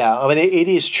 Yeah, I mean, it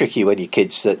is tricky when you're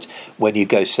kids that when you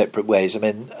go separate ways. I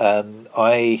mean,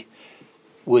 I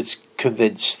was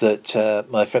convinced that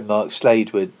my friend Mark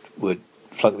Slade would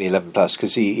flunk the 11 plus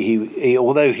because he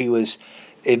although he was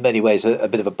in many ways a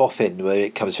bit of a boffin when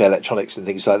it comes to electronics and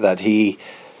things like that, he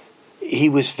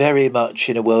was very much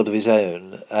in a world of his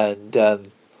own, and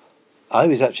I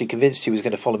was actually convinced he was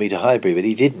going to follow me to Highbury, but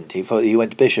he didn't. He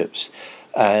went to Bishop's,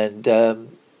 and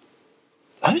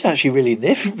I was actually really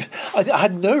miffed. I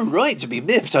had no right to be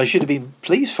miffed. I should have been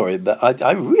pleased for him, but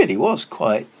I really was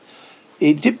quite.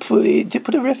 It did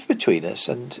put a rift between us,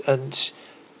 and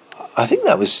I think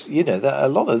that was that a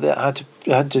lot of that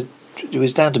had to it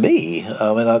was down to me.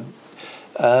 I mean,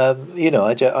 I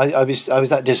was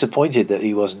that disappointed that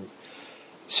he wasn't.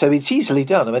 So it's easily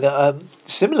done. I mean,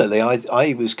 similarly,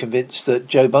 I was convinced that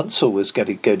Joe Bunsell was going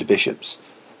to go to Bishop's,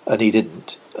 and he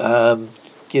didn't.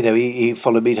 He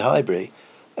followed me to Highbury.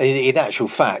 In actual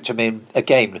fact, I mean,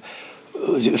 again,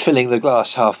 filling the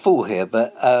glass half full here,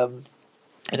 but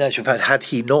in actual fact, had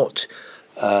he not,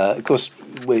 of course,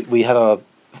 we had our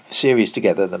series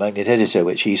together, The Magnet Editor,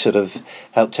 which he sort of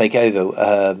helped take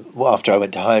over after I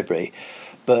went to Highbury.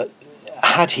 But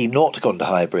had he not gone to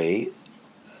Highbury,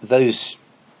 those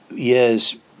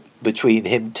years between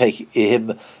him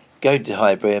going to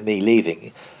Highbury and me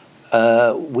leaving,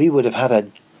 we would have had a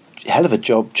hell of a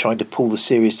job trying to pull the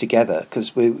series together,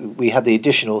 because we had the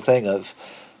additional thing of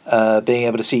being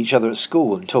able to see each other at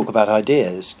school and talk about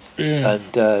ideas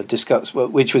and discuss,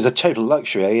 which was a total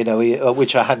luxury,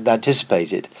 which I hadn't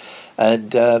anticipated.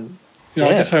 And I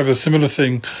guess I have a similar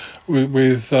thing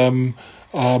with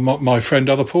my friend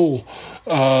Other Paul,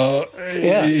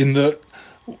 in that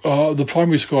the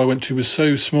primary school I went to was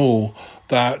so small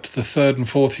that the third and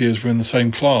fourth years were in the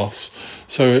same class,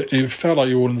 so it felt like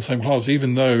you were all in the same class,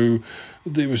 even though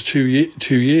it was 2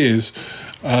 years.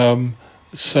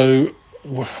 So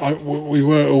we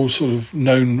were all sort of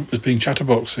known as being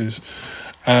chatterboxes,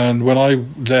 and when I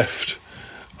left,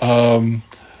 the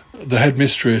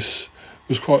headmistress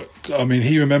was quite. I mean,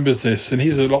 he remembers this, and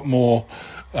he's a lot more.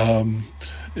 I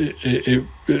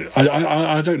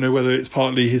don't know whether it's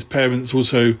partly his parents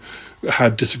also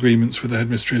had disagreements with the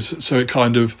headmistress, so it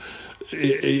kind of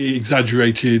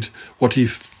exaggerated what he,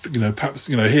 perhaps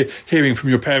hearing from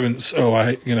your parents,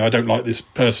 I don't like this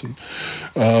person,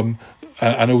 and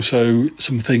also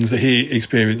some things that he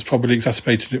experienced probably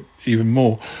exacerbated it even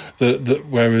more. That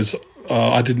whereas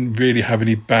I didn't really have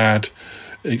any bad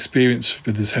experience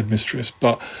with his headmistress,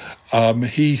 but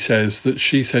he says that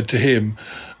she said to him,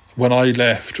 when I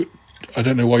left, I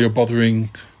don't know why you're bothering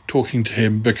talking to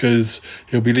him, because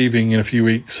he'll be leaving in a few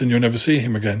weeks and you'll never see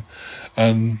him again.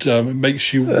 And it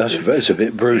makes you... That's a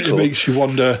bit brutal. It makes you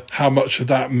wonder how much of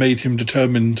that made him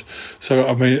determined. So,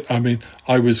 I mean,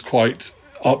 I was quite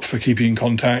up for keeping in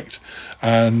contact,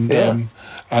 and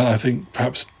I think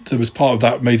perhaps there was part of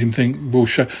that made him think, well,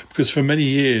 because for many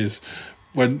years,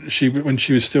 when she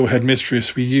was still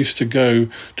headmistress, we used to go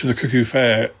to the Cuckoo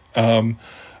Fair,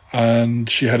 and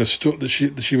she had a that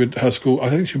she would her school. I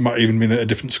think she might even been at a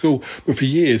different school, but for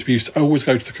years we used to always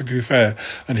go to the cuckoo fair,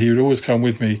 and he would always come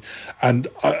with me, and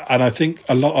I think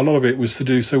a lot of it was to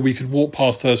do so we could walk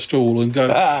past her stall and go,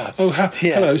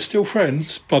 hello, still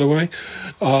friends, by the way.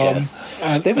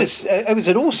 And there was there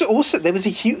was a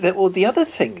huge. Well, the other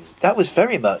thing that was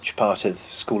very much part of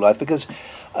school life because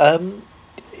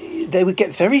they would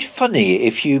get very funny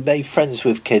if you made friends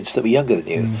with kids that were younger than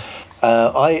you.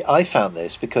 I found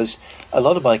this because a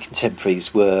lot of my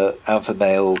contemporaries were alpha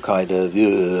male kind of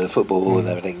football and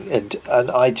everything,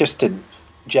 and I just didn't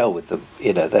gel with them.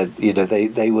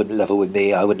 They wouldn't level with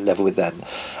me, I wouldn't level with them,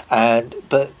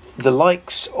 but the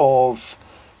likes of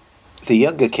the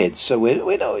younger kids, so we'd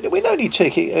only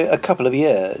taking a couple of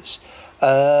years,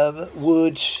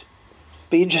 would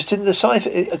be interested in the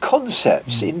sci-fi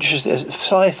concepts, interested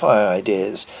sci-fi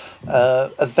ideas,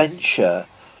 adventure,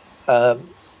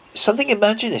 something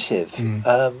imaginative.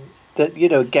 That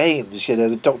games,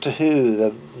 Doctor Who,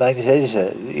 the Magnet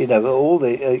Editor, all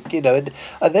the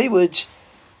and they would.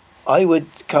 I would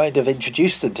kind of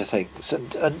introduce them to things,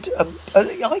 and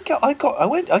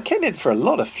I came in for a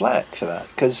lot of flack for that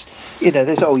because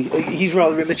there's he's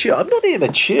rather immature. I'm not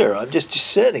immature. I'm just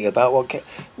discerning about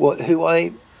who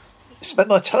I spend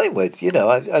my time with.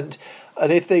 And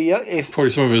if probably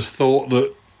some of us thought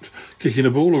that kicking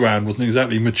a ball around wasn't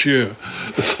exactly mature.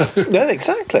 No,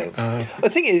 exactly. The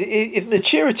thing is, if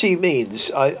maturity means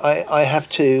I have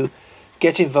to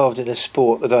get involved in a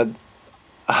sport that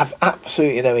I have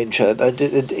absolutely no interest,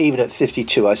 and even at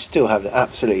 52 I still have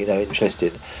absolutely no interest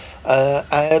in,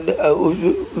 and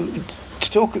to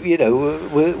talk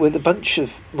with a bunch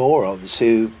of morons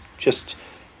who just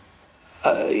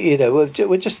were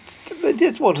just they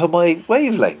just want on my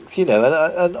wavelength,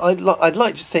 and I'd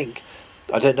like to think,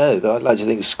 I don't know, but I'd like to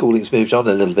think schooling's moved on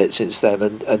a little bit since then,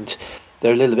 and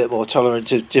they're a little bit more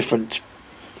tolerant of different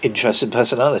interests and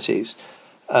personalities.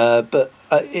 But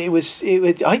it was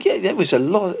a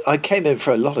lot. I came in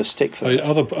for a lot of stick for that.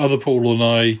 Other Paul and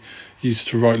I used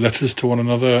to write letters to one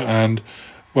another, and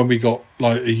when we got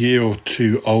like a year or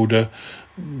two older,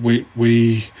 we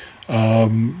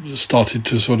started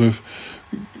to sort of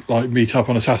like meet up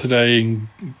on a Saturday and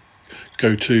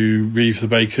go to Reeves the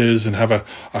Baker's and have a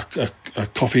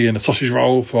coffee and a sausage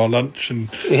roll for our lunch, and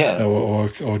or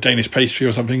Danish pastry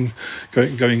or something.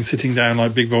 Sitting down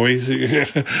like big boys.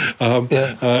 I'm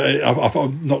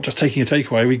not just taking a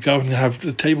takeaway. We go and have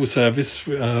the table service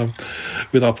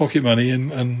with our pocket money,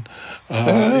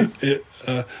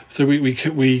 so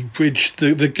we bridged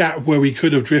the gap where we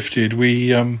could have drifted.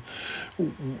 We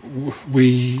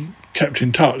kept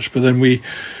in touch, but then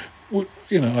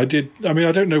I did. I mean,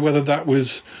 I don't know whether that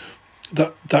was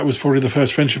probably the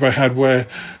first friendship I had where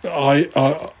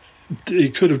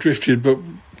it could have drifted, but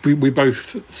we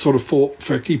both sort of fought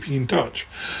for keeping in touch.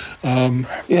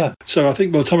 So I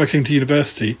think by the time I came to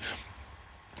university,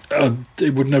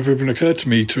 it would never even occur to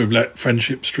me to have let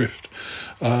friendships drift.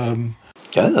 And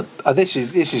this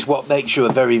is what makes you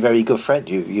a very, very good friend.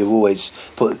 You always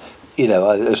put,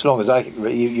 as long as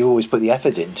you always put the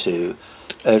effort into.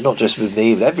 Not just with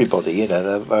me, but everybody,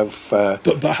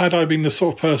 But had I been the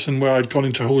sort of person where I'd gone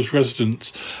into Hall's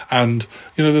residence, and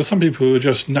there's some people who are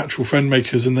just natural friend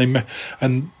makers, and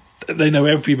they know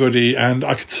everybody, and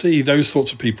I could see those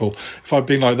sorts of people. If I'd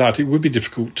been like that, it would be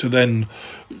difficult to then,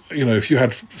 if you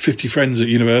had 50 friends at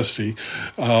university,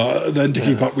 then to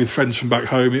keep up with friends from back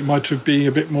home, it might have been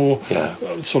a bit more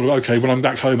sort of okay. When I'm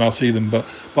back home, I'll see them, but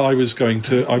I was going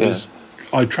to.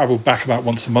 I travelled back about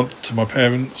once a month to my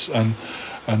parents, and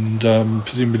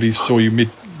presumably saw you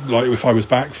if I was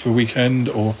back for a weekend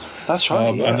or. That's right.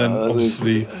 And then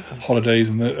obviously holidays,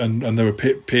 and there were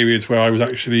periods where I was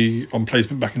actually on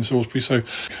placement back in Salisbury. So,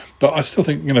 but I still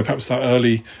think perhaps that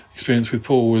early experience with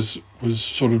Paul was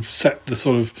sort of set the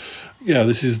sort of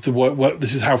this is the what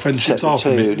this is how friendships are for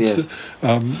me. That's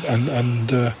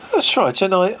right.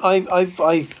 And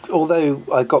I although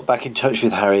I got back in touch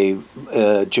with Harry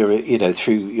during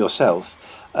through yourself.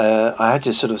 I had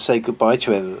to sort of say goodbye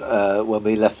to him when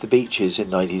we left the beaches in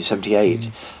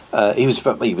 1978. He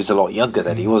was a lot younger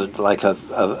then. He wasn't like a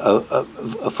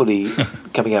fully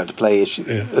coming out to play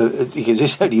because he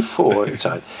was only 4 at the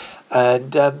time.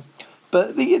 And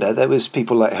but there was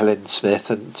people like Helen Smith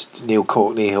and Neil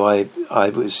Courtney who I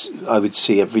would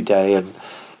see every day, and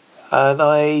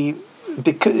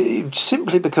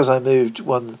simply because I moved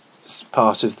one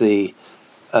part of the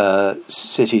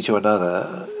city to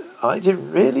another, I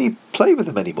didn't really play with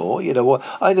them anymore.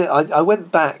 I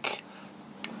went back.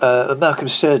 Malcolm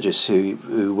Sturgis,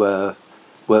 who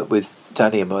worked with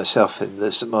Danny and myself in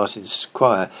the St Martin's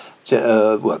Choir,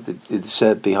 behind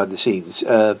the scenes.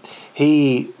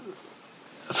 He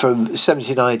from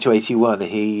 79 to 81,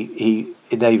 he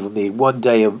enabled me one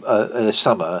day in a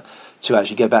summer to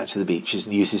actually go back to the beaches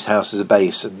and use his house as a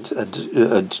base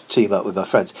and team up with my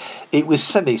friends. It was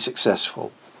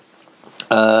semi-successful.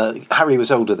 Harry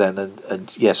was older then,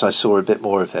 and yes, I saw a bit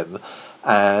more of him.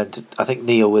 And I think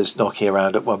Neil was knocking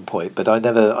around at one point, but I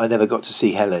never got to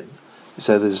see Helen.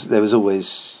 So there was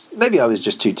always, maybe I was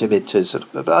just too timid to sort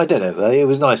of, but I don't know. It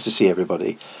was nice to see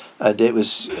everybody, and it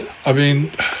was. I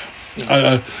mean,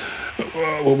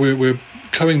 we're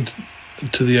coming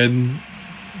to the end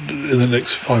in the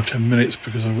next 5-10 minutes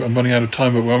because I'm running out of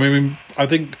time. But I mean, I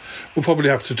think we'll probably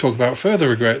have to talk about further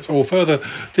regrets or further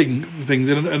things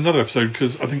in another episode,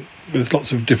 because I think there's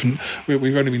lots of different.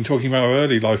 We've only been talking about our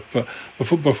early life, but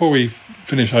before we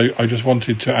finish, I just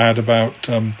wanted to add about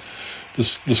the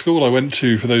school I went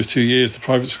to for those 2 years, the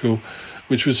private school,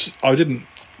 which was, I didn't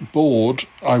board.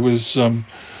 I was.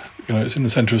 It's in the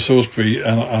centre of Salisbury,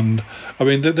 and I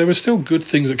mean, there were still good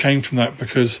things that came from that,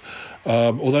 because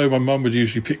although my mum would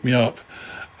usually pick me up,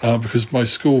 because my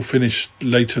school finished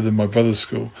later than my brother's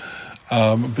school,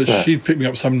 but she'd pick me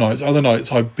up some nights. Other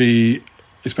nights I'd be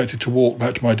expected to walk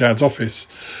back to my dad's office,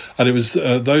 and it was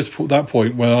that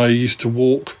point when I used to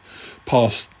walk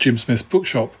past Jim Smith's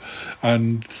bookshop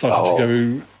and started to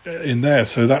go in there.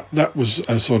 So that was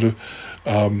a sort of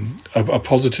a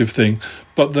positive thing.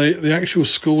 But the actual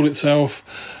school itself,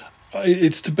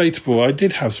 it's debatable. I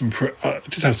did have some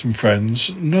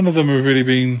friends. None of them have really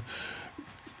been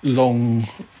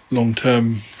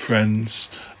long-term friends.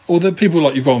 Or they're people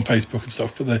like you've got on Facebook and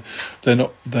stuff, but they're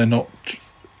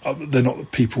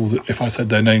not people that if I said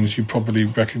their names you'd probably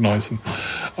recognise them.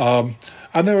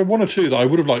 And there are one or two that I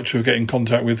would have liked to get in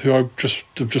contact with who have just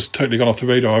totally gone off the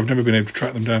radar. I've never been able to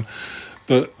track them down.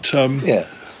 But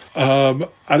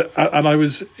and I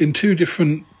was in two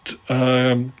different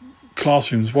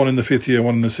classrooms, one in the 5th year,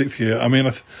 one in the 6th year. I mean,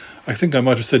 I think I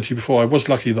might have said to you before, I was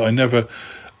lucky that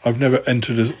I've never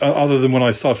entered, other than when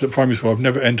I started at primary school, I've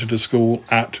never entered a school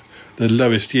at the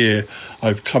lowest year.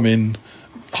 I've come in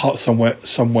some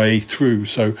way through,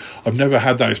 so I've never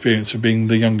had that experience of being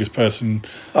the youngest person.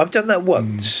 I've done that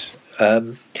once.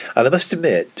 And I must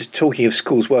admit, just talking of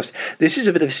schools, this is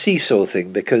a bit of a seesaw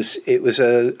thing, because it was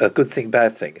a good thing,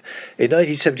 bad thing. In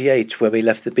 1978, when we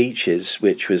left the beaches,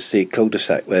 which was the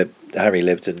cul-de-sac where Harry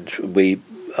lived and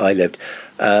I lived,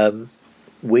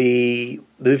 we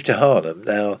moved to Harnham.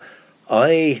 Now,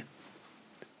 I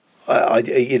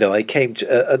came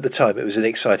to, at the time, it was an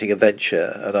exciting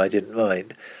adventure, and I didn't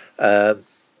mind.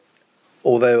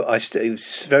 Although I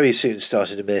very soon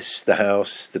started to miss the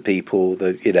house, the people,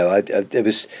 it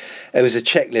was a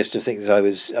checklist of things I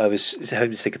was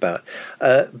homesick about.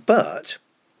 But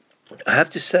I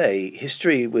have to say,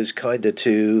 history was kinder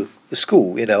to the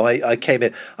school. I came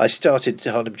in. I started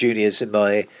Harnham Juniors on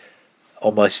my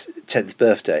 10th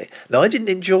birthday. Now I didn't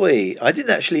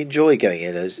actually enjoy going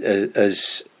in as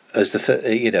the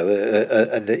in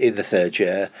the 3rd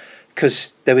year,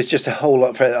 because there was just a whole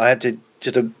lot. I had to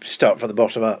start from the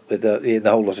bottom up with the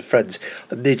whole lot of friends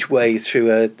midway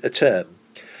through a term,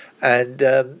 and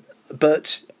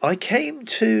but I came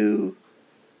to.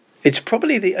 It's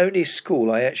probably the only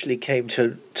school I actually came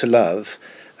to love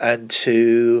and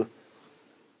to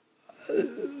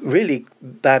really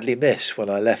badly miss when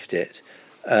I left it.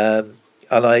 And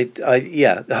the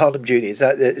Harnham Juniors.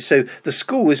 So the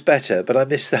school was better, but I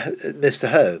missed the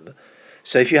home.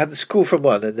 So if you had the school from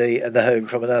one and the home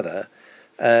from another,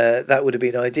 that would have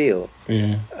been ideal.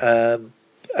 Yeah.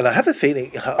 And I have a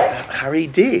feeling Harry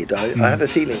did. I have a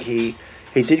feeling he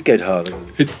did go to Harnham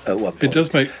at one point. It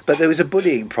does make, but there was a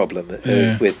bullying problem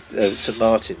with St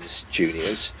Martin's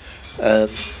Juniors.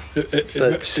 It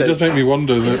does make me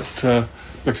wonder that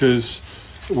because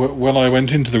when I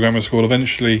went into the grammar school,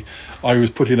 eventually I was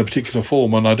put in a particular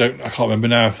form, and I can't remember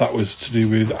now if that was to do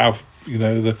with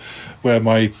where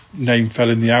my name fell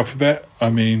in the alphabet. I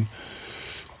mean,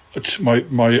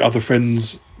 my other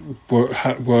friends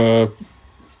were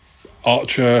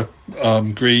Archer,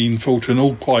 Green, Fulton,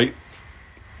 all quite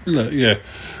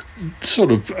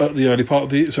sort of at the early part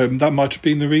of so that might have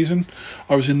been the reason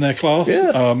I was in their class.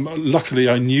 Luckily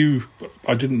I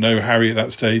didn't know Harry at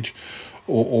that stage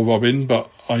or Robin,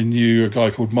 but I knew a guy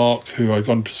called Mark who I'd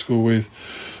gone to school with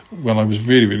when I was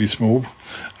really, really small.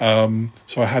 So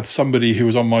I had somebody who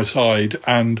was on my side,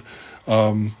 and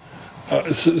so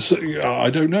I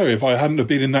don't know, if I hadn't have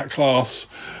been in that class,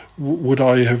 would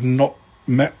I have not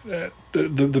met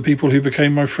the people who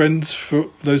became my friends for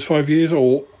those 5 years?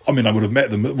 Or, I mean, I would have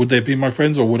met them, but would they have been my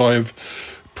friends, or would I have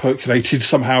percolated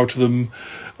somehow to them?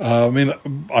 I mean,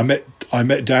 I met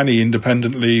Danny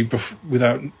independently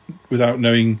without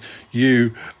knowing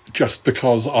you, just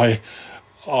because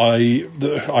I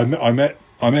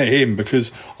met him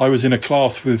because I was in a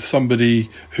class with somebody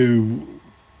who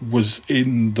was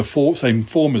in the same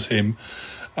form as him,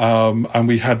 and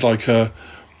we had like a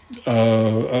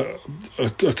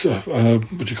what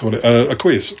do you call it? A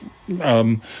quiz,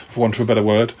 for want of a better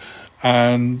word.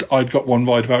 And I'd got one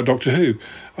right about Doctor Who,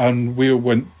 and we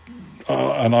went.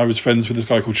 And I was friends with this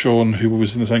guy called Sean, who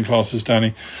was in the same class as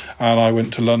Danny. And I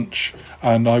went to lunch,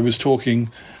 and I was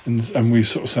talking, and we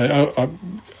sort of say, "Oh,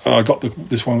 I got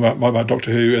this one about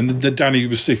Doctor Who." And then Danny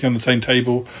was sitting on the same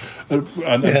table, and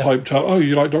piped up, "Oh,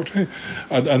 you like Doctor Who?"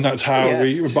 And that's how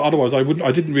we. But otherwise, I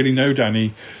didn't really know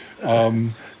Danny.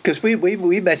 Because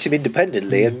we met him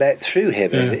independently and met through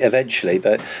him eventually.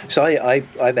 But so I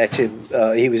met him.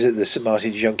 He was at the St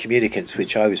Martin's Young Communicants,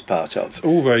 which I was part of. It's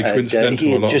all very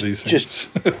coincidental. A lot of these things.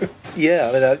 Yeah,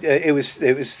 I mean, it was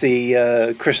the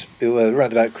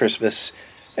around about Christmas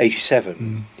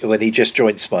 '87 when he just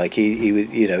joined Smike. He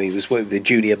was the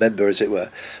junior member, as it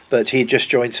were, but he had just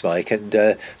joined Smike,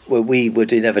 and we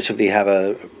would inevitably have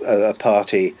a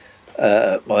party.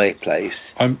 At my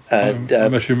place. I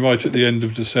met him right at the end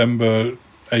of December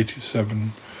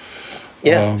 '87.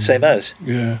 Yeah, same as.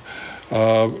 Yeah.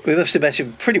 We must have met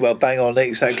him pretty well bang on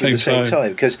exactly the same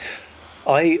time, because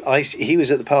he was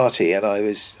at the party, and I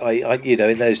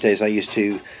in those days I used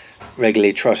to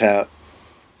regularly trot out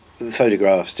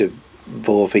photographs to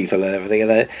bore people and everything,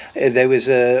 and there was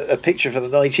a picture from the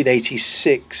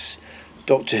 1986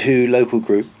 Doctor Who local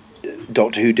group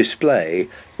Doctor Who display,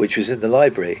 which was in the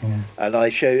library, and I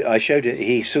showed it.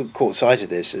 He sort of caught sight of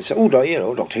this and said,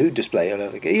 Doctor Who display." And I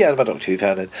think, "Yeah, I'm a Doctor Who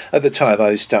fan." And at the time,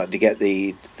 I was starting to get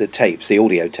the tapes, the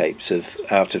audio tapes of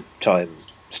out of time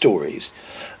stories,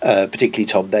 particularly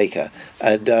Tom Baker.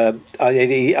 And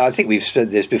I think we've said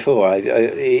this before.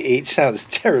 It sounds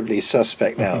terribly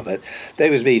suspect now, but there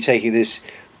was me taking this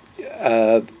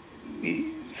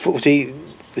 14.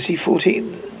 Was he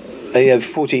 14? A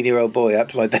 14-year-old boy up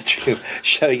to my bedroom,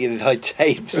 showing him my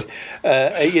tapes,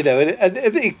 and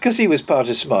because he was part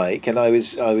of Smike, and I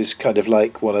was kind of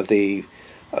like one of the,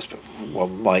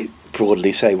 one might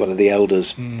broadly say one of the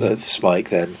elders of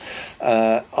Smike. Then,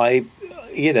 one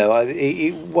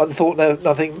thought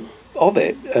nothing of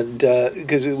it, and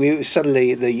because we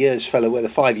suddenly the years fell away, the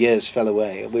 5 years fell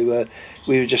away, and we were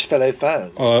just fellow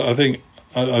fans. I think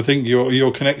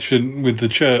your connection with the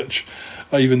church.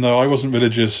 Even though I wasn't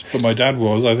religious, but my dad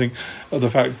was, I think the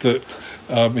fact that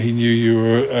he knew you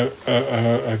were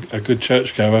a good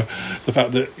churchgoer, the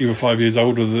fact that you were 5 years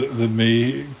older than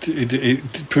me, it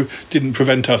didn't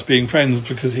prevent us being friends,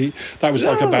 because that was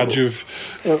like a badge of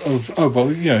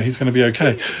he's going to be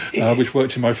okay, which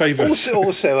worked in my favour.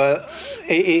 Also,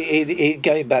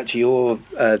 going back to your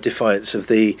defiance of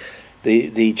the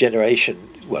generation,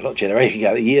 well, not generation,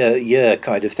 year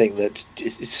kind of thing that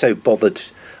is so bothered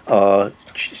our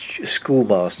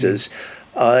schoolmasters.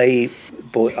 I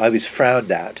was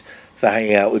frowned at for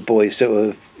hanging out with boys that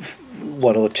were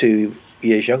 1 or 2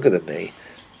 years younger than me,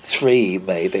 3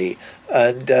 maybe,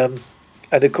 and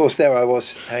of course there I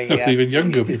was hanging out even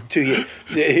younger. 10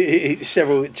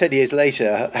 years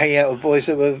later, hanging out with boys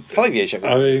that were 5 years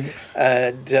younger.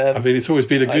 It's always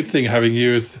been a good thing having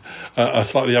you as a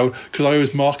slightly old, because I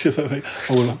always mark it. I think,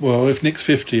 well, if Nick's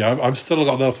 50, I'm still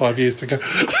got another 5 years to go.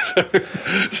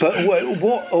 But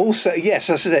what also, yes,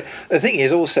 that's it. The thing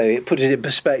is also, it put it in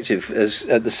perspective, as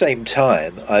at the same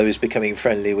time I was becoming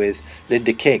friendly with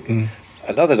Linda King,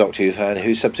 another Doctor Who fan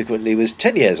who subsequently was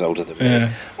 10 years older than me,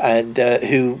 and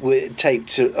who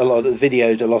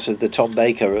videoed a lot of the Tom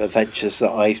Baker adventures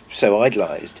that I so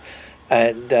idolised,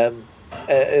 and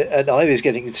I was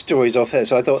getting stories off her.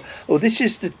 So I thought, this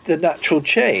is the natural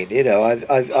chain.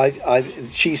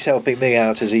 She's helping me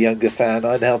out as a younger fan.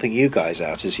 I'm helping you guys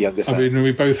out as younger fans. I mean,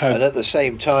 we both had, and at the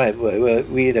same time,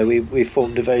 we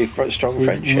formed a very strong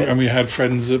friendship. And we had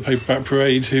friends at Paperback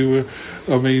Parade who were,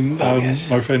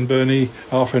 my friend Bernie,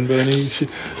 our friend Bernie.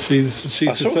 She's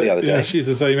she's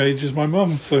the same age as my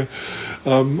mum. So,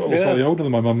 slightly older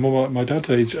than my mum, more like my dad's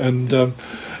age, and of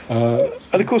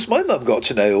course my mum got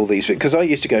to know all these because I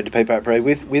used to go into Paperback Parade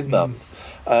with mum.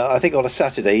 I think on a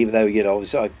Saturday, even though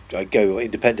I'd go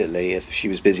independently if she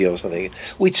was busy or something,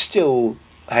 we'd still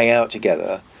hang out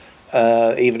together,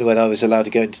 even when I was allowed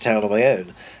to go into town on my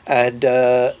own. And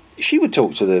she would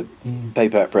talk to the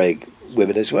Paperback Parade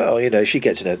women as well. She'd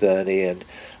get to know Bernie and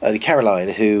Caroline,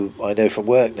 who I know from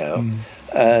work now,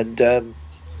 and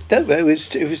it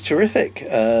was terrific.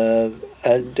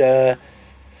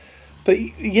 But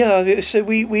yeah, so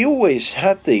we always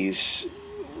had these.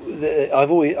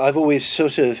 I've always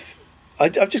sort of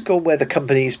I've just gone where the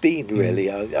company's been, really.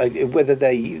 Whether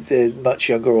they're much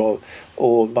younger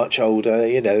or much older,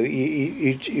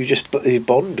 you just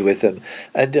bond with them.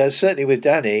 And certainly with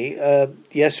Danny,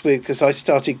 yes, because I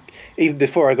started, even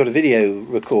before I got a video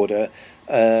recorder,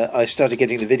 I started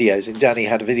getting the videos, and Danny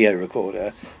had a video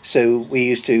recorder. So we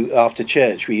used to, after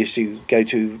church, I used to go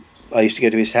to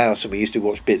his house, and we used to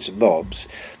watch bits and bobs.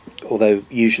 Although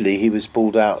usually he was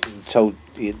bawled out and told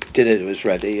dinner was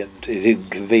ready and it's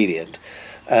inconvenient.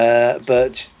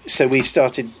 But so we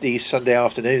started these Sunday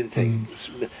afternoon things,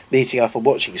 meeting up and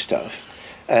watching stuff.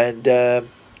 And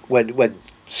when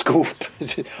school,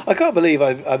 I can't believe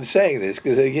I'm saying this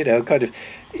because kind of,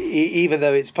 even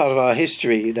though it's part of our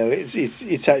history,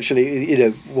 it's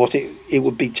actually what it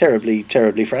would be terribly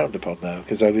frowned upon now,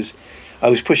 because I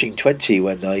was pushing 20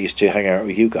 when I used to hang out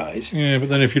with you guys. Yeah, but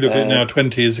then if you look at it now,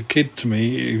 20 is a kid to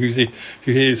me. If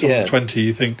you hear someone's 20,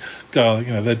 you think, God,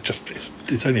 they're just,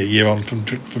 it's only a year on from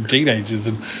teenagers,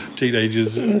 and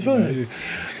teenagers, don't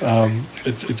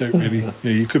really,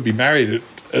 you could be married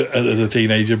as a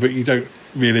teenager, but you don't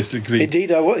realistically.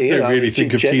 Indeed, I was. Don't really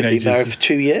think of teenagers. Married for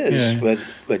 2 years when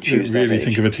she was that age. Really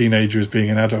think of a teenager as being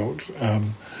an adult.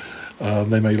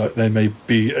 They may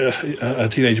be a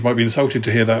teenager might be insulted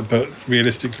to hear that, but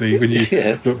realistically, when you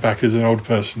look back as an older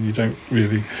person, you don't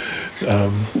really.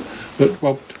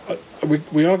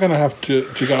 We are going to have to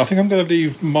go. I think I'm going to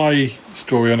leave my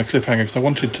story on a cliffhanger because I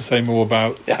wanted to say more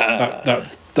about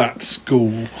that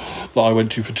school that I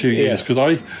went to for 2 years, because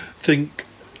I think,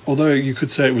 although you could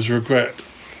say it was regret,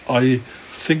 I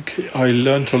think I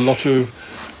learnt a lot of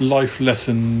life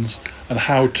lessons and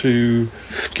how to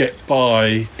get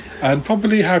by, and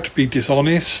probably how to be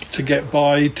dishonest to get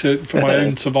by for my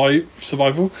own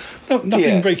survival.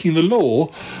 Nothing breaking the law,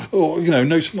 or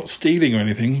not stealing or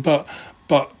anything, but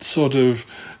sort of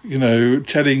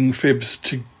telling fibs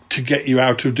to get you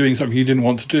out of doing something you didn't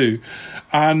want to do,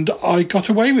 and I got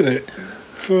away with it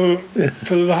for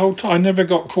the whole time. I never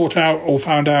got caught out or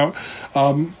found out.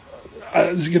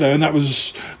 And that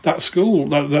was that school.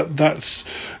 That's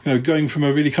going from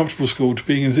a really comfortable school to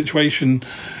being in a situation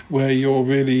where you're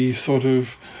really sort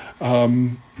of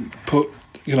put.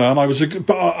 And I was,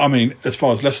 but I mean, as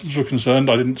far as lessons were concerned,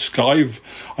 I didn't skive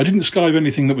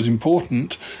anything that was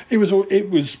important. It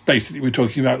was basically, we're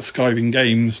talking about skiving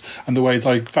games and the ways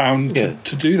I found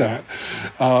to do that.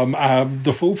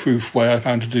 The foolproof way I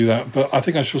found to do that, but I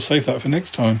think I shall save that for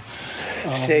next time.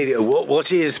 Say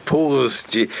what is Paul's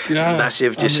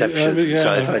massive deception?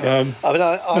 I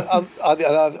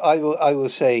will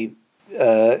say,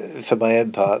 for my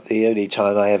own part, the only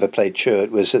time I ever played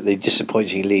Churt was at the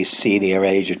disappointingly senior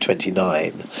age of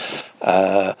 29.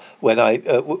 When I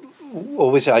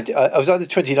was either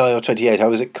 29 or 28. I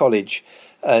was at college,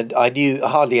 and I knew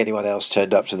hardly anyone else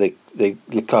turned up to the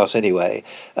class anyway.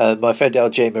 My friend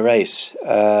L.J. Moraes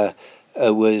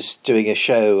was doing a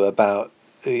show about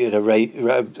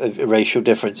racial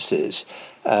differences,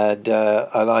 and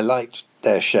I liked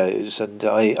their shows, and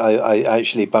I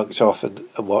actually bunked off and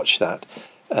watched that,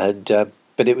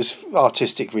 but it was for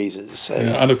artistic reasons. So,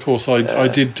 and of course I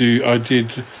did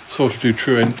sort of do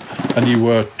truant, and you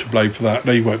were to blame for that.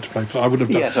 No, you weren't to blame for that. I would have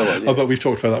done. Yes, I was. Yeah. But we've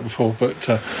talked about that before. But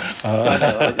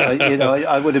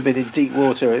I would have been in deep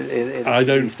water in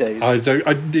these days.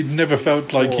 It never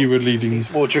felt like you were leading. It's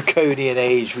more draconian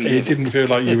age. It didn't feel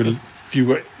like you were.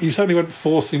 You certainly weren't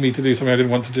forcing me to do something I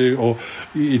didn't want to do, or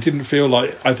you didn't feel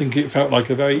like. I think it felt like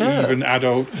a very even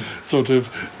adult sort of.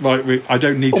 Like, I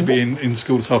don't need to be in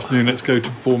school this afternoon. Let's go to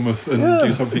Bournemouth and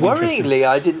do something. Worryingly,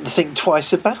 I didn't think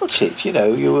twice about it.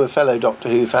 You were a fellow Doctor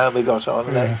Who fan. We got on,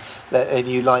 and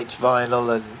you liked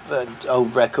vinyl and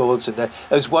old records, and there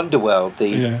was Wonderworld.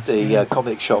 The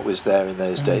comic shop was there in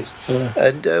those days,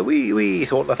 and we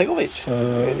thought nothing of it.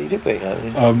 Really, did we?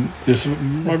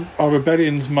 Our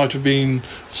rebellions might have been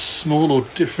small or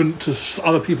different to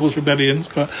other people's rebellions,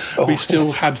 but we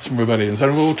still had some rebellions,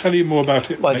 and we'll tell you more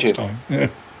about it next time.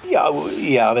 Yeah,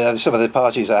 I mean, some of the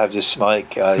parties I have just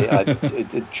smike.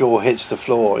 The jaw hits the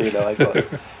floor.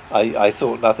 I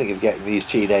thought nothing of getting these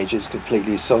teenagers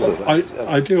completely sozzled.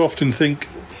 I do often think,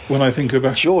 when I think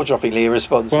about jaw-droppingly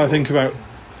irresponsible. When I think about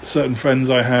certain friends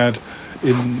I had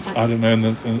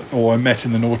or I met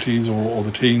in the noughties or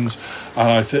the teens,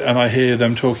 and I hear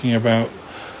them talking about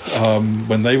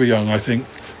when they were young, I think,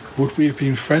 would we have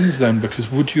been friends then?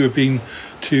 Because would you have been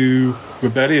too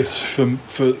rebellious for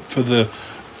the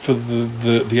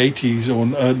 80s or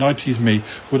 90s me?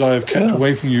 Would I have kept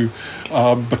away from you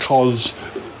because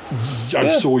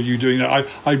I saw you doing that.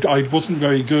 I wasn't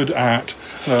very good at.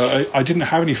 I didn't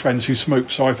have any friends who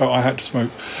smoked, so I felt I had to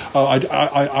smoke.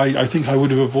 I think I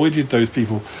would have avoided those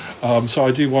people. So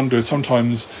I do wonder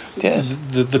sometimes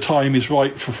the time is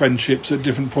right for friendships at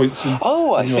different points in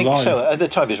I your think life. so. And the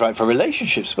time is right for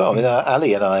relationships as well. I mean,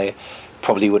 Ali and I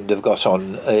probably wouldn't have got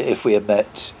on if we had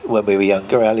met when we were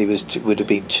younger. Ali would have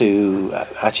been too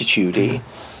attitudey,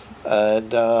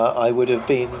 and I would have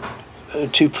been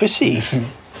too prissy.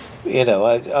 You know,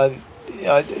 I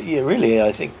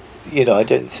think, you know, I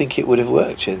don't think it would have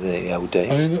worked in the old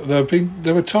days. I mean,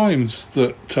 there were times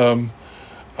that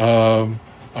I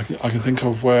can think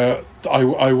of where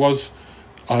I was.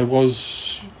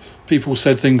 People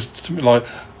said things to me like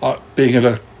being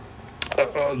at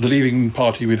the leaving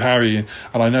party with Harry,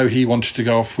 and I know he wanted to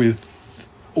go off with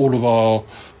all of our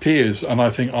peers, and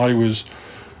I think I've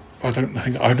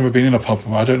never been in a pub.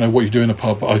 I don't know what you do in a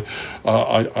pub. I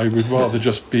would rather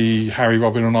just be Harry,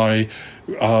 Robin, and I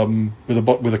with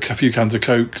a few cans of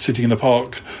Coke, sitting in the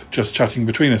park, just chatting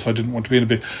between us. I didn't want to be in a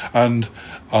bit, and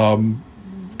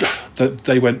that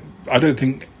they went. I don't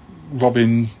think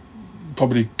Robin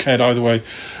probably cared either way,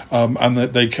 and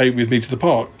that they came with me to the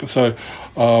park. So,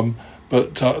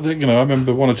 but you know, I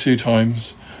remember one or two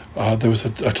times. There was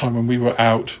a time when we were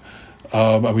out,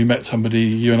 and we met somebody.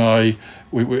 You and I.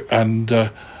 And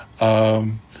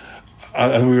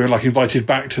we were like invited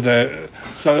back to their.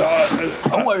 So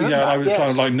I was kind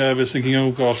of like nervous, thinking,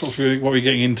 "Oh gosh, what are we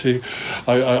getting into?"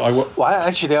 Well,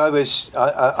 actually, I was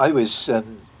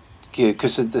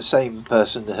because the same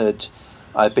person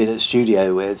I'd been at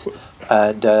studio with,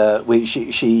 and we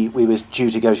was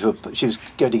due to go to she was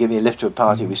going to give me a lift to a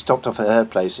party. We stopped off at her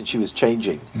place, and she was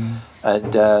changing,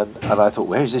 and I thought,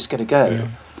 where is this going to go? Yeah.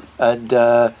 And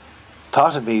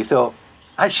part of me thought,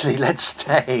 actually, let's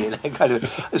stay. And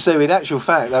so in actual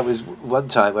fact, that was one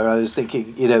time where I was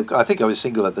thinking, you know, I think I was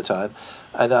single at the time,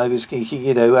 and I was thinking,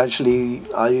 you know, actually,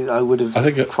 I would have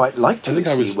quite liked to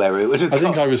see where it would have gone. I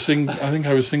think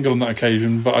I was single on that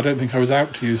occasion, but I don't think I was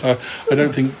out to you. So I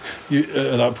don't think you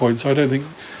at that point. So I don't think.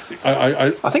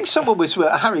 I think someone was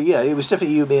Harry. Yeah, it was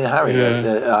definitely you, me, and Harry.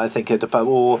 Yeah. I think at the pub,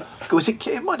 or was it?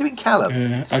 It might have been Callum.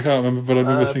 Yeah, I can't remember, but I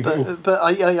remember thinking. But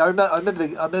I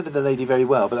remember the lady very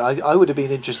well. But I would have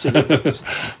been interested, in,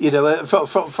 you know,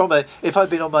 from a if I'd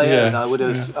been on my own, I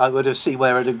would have seen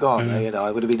where it had gone. Yeah. You know,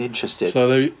 I would have been interested.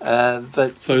 So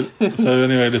so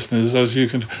anyway, listeners, as you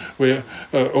can, we're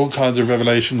all kinds of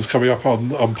revelations coming up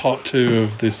on part 2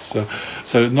 of this.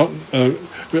 So not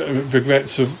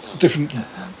regrets of different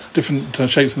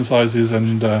shapes and sizes,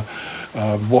 and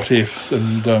what ifs,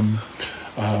 and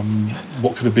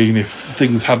what could have been if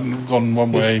things hadn't gone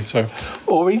one way. So,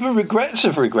 or even regrets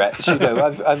of regrets. You know,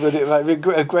 I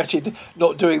regretted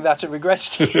not doing that and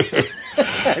regretted it.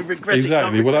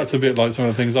 Exactly. Well, that's a bit like some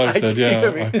of the things I've said.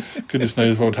 Yeah, goodness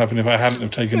knows what would happen if I hadn't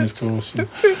have taken this course.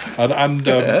 And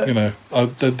you know,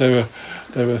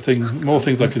 there were more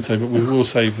things I could say, but we'll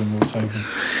save them.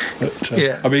 But,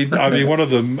 I mean, one of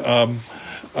them.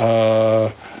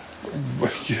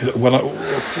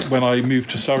 When I moved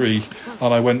to Surrey,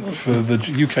 and I went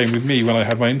you came with me when I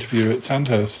had my interview at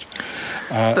Sandhurst.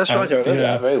 That's right, I remember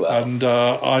that very well. And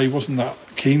I wasn't that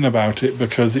keen about it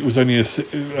because it was only a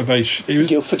very. It was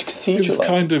Guildford Cathedral.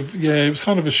 It was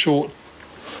kind of a short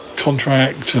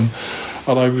contract, and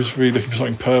I was really looking for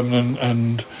something permanent.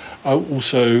 And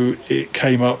also, it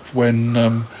came up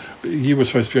when. You were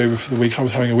supposed to be over for the week. I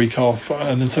was having a week off,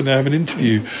 and then suddenly I have an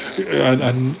interview,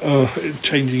 and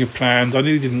changing of plans. I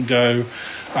nearly didn't go,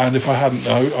 and if I hadn't,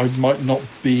 I might not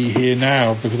be here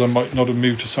now because I might not have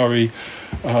moved to Surrey.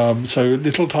 So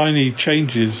little tiny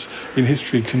changes in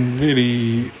history can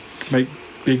really make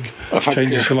big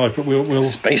changes for life. But we'll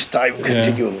space-time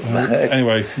continuum.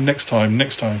 Anyway, next time.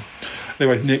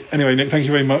 Anyway, Nick, thank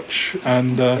you very much.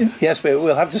 And yes, but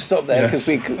we'll have to stop there because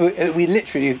we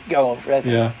literally go on forever.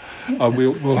 Yeah,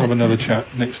 we'll have another chat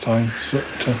next time. But,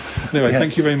 anyway,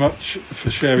 thank you very much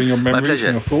for sharing your memories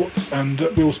and your thoughts, and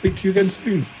we will speak to you again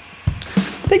soon.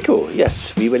 Thank you.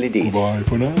 Yes, we will indeed. Bye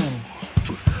for now.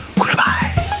 Goodbye.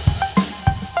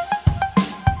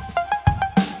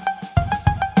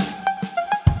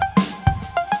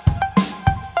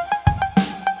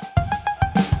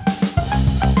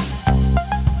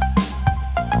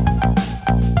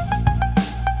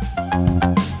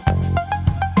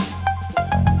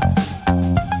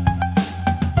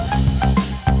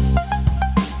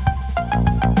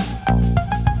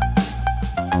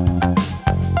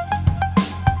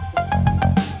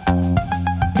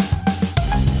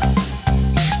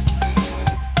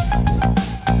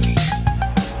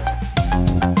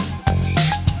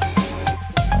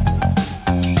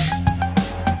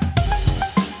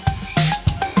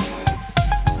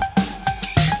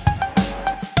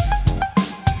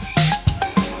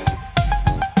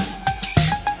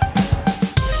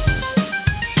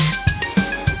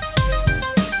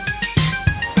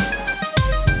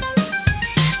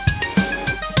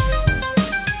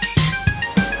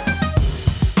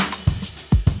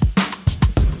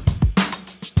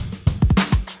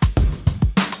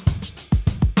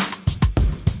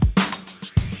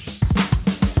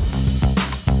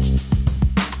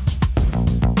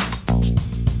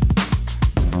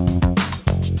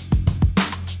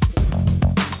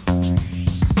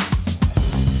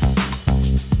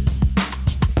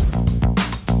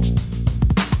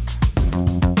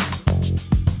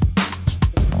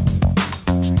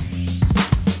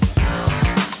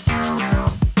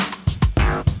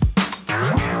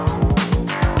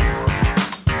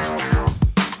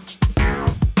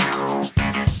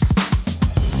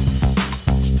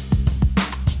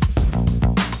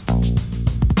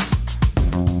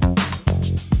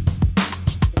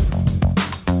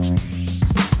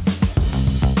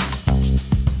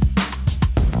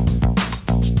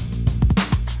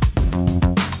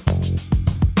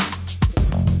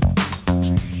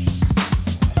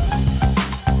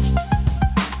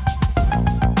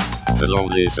 Hello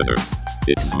listener.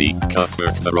 It's me,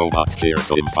 Cuthbert the Robot, here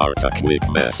to impart a quick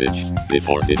message.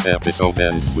 Before this episode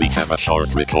ends, we have a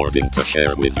short recording to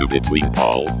share with you between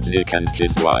Paul, Nick and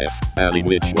his wife, Ali,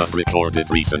 which was recorded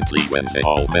recently when they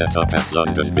all met up at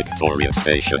London Victoria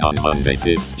Station on Monday,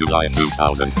 5th July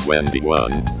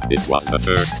 2021. It was the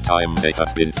first time they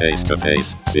had been face to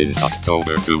face since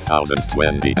October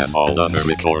 2020, and all other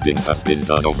recording has been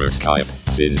done over Skype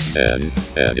since then.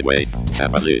 Anyway,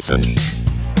 have a listen.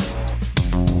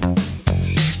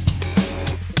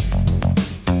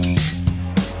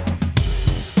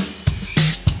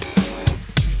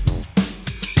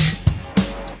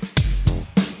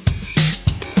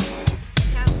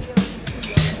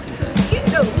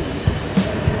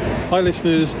 Hi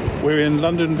listeners, we're in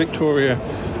London, Victoria,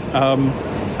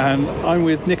 and I'm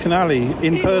with Nick and Ali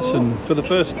in person for the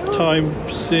first time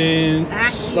since...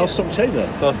 Last October.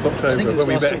 Last October, I think it was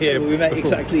when we met here. We met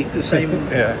exactly the same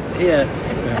Yeah. here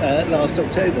last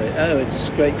October. Oh, it's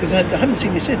great, because I haven't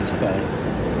seen you since, have I?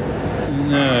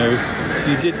 No,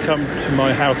 you did come to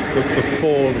my house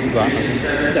before that, I think.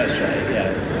 That's right,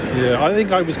 yeah. Yeah, I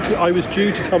think I was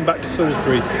due to come back to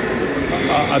Salisbury,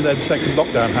 and then second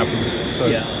lockdown happened. So,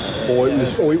 or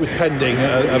it was pending,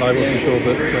 and I wasn't sure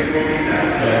that.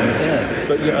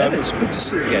 But it's good to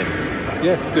see you again.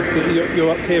 Yes, good to see you.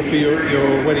 You're up here for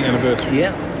your wedding anniversary.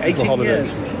 Yeah, 18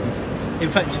 years. In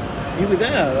fact, you were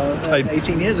there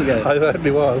 18 years ago. I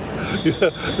certainly was.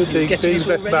 Being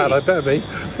best man, I better be.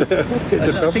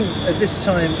 I think at this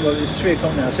time, well, it's 3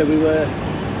 o'clock now, so we'd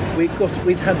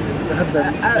had the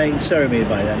main ceremony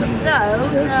by then. No,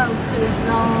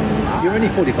 because you're only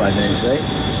 45 minutes late.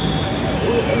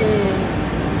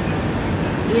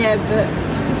 Yeah, but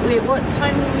what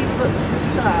time were we booked to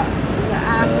start?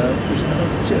 Was it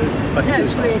half 2? I think it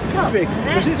was 3 o'clock.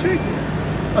 Was it 3?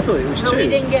 I thought it was 2. But we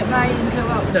didn't get married until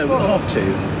No, 4. Half 2.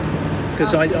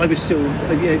 Because I was still,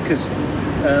 because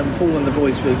Paul and the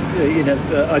boys were,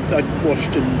 I'd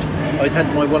washed and I'd had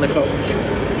my 1 o'clock.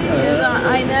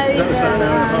 I know that was about an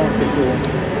hour and a half before.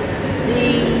 The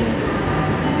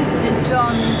St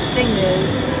John's singers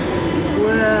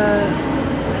were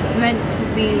meant to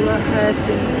be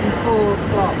rehearsing from 4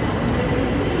 o'clock,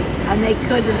 and they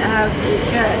couldn't have the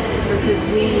church because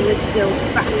we were still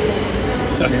fasting.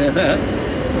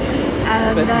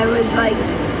 And there was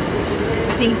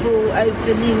people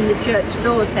opening the church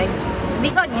door saying, "Have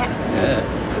you gone yet?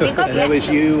 Have you gone And yet?" there was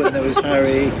you, and there was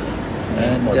Harry,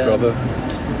 and my brother,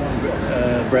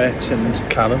 Brett, and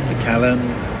Callum,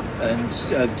 and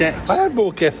Dex. I had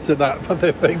more guests at that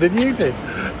thing than you did.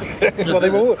 They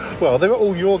were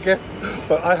all your guests,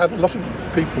 but I had a lot of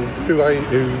people who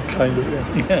kind of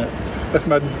best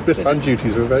man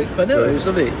duties were great. But no, it was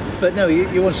lovely. But no,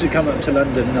 you wanted to come up to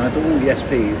London, and I thought, oh yes,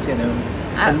 please,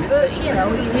 but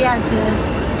we had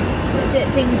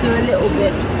things are a little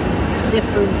bit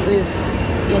different with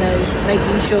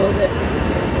making sure that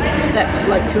steps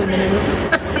to a minimum.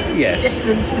 Yes.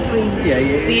 Distance between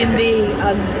B&B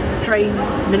and train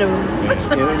minimum.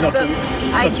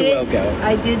 I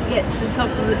did get to the top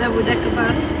of a double-decker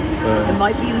bus. It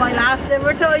might be my last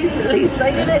ever time, but at least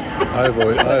I did it. I've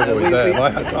always there.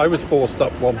 I was forced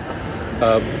up one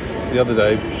the other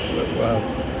day,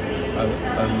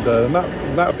 and the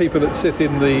amount of people that sit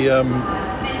in the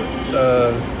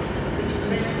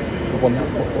one,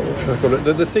 what should I call it?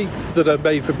 The seats that are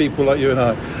made for people like you and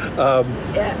I.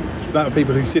 The amount of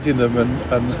people who sit in them,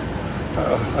 and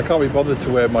I can't be bothered to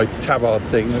wear my tabard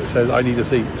thing that says I need a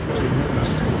seat.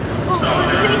 Well,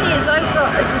 the thing is, I've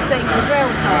got a disabled rail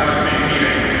card.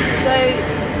 So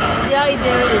the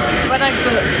idea is when I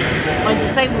book my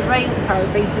disabled rail card,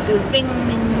 basically goes bing,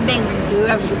 bing, bing to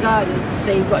whoever the guard is to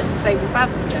say you've got a disabled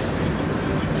passenger.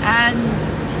 And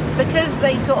because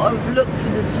they sort of look for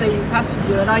the disabled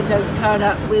passenger, and I don't turn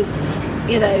up with,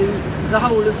 the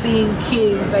whole of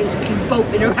B&Q basically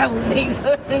bolting around me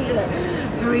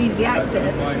for easy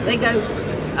access. They go,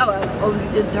 oh well,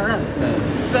 obviously didn't turn up.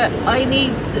 But I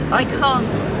can't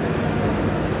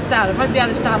stand. I might be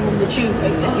able to stand on the tube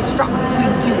basically, strapped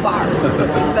between 2 bars.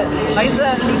 But I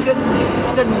certainly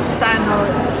couldn't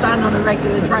stand on a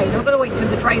regular train. I've got to wait till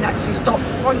the train actually stops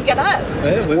before I can get out.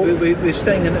 We're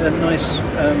staying in a nice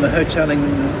hotel in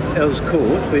Earls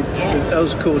Court.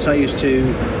 Earls Court, I used to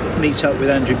meet up with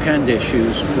Andrew Candish,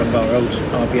 who's one of our old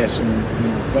RBS and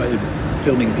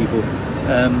filming people.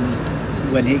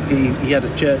 When he had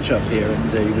a church up here,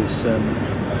 and he was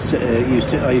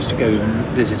I used to go and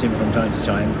visit him from time to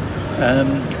time.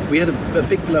 We had a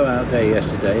big blowout day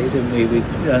yesterday, didn't we? We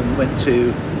went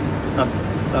to up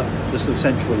the sort of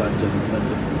central London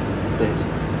bit,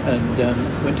 and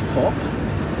went to Fop.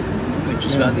 which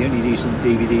is about the only decent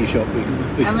DVD shop we can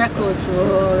And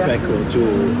records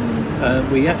or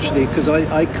we actually, because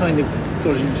I kind of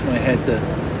got it into my head that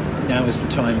now is the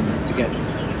time to get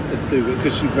a Blu-ray,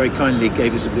 because you very kindly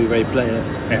gave us a Blu-ray player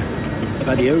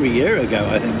about over a year ago,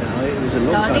 I think now. It was a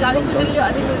long time. I think it was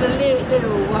a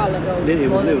little while ago. It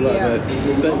was a little while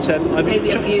ago. But I'm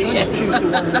Maybe a few, trying to choose the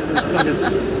one that was kind of...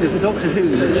 The Doctor Who,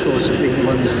 of course, have been the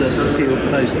ones that appealed the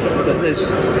most. But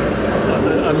there's...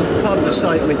 I'm part of a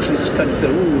site which is kind of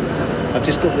saying, ooh, I've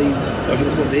just got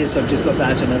this, I've just got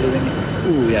that and everything.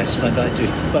 Oh yes, I'd like to.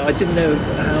 But I didn't know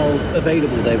how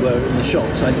available they were in the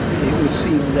shops. It would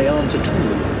seem they aren't at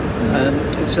all.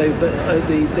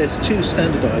 There's two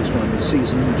standardised ones,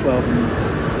 season 12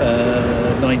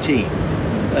 and 19.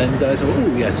 And I thought,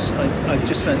 oh yes, I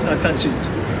fancied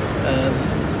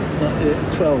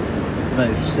 12 the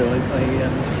most. So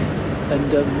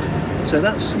so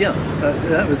that's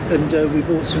that was, and we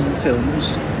bought some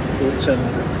films. Bought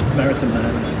Marathon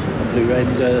Man on Blu-ray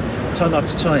and Time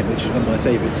After Time, which is one of my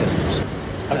favourite films.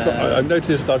 I've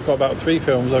noticed I've got about 3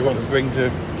 films I've got to bring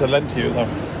to lend to you.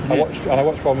 I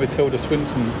watched one with Tilda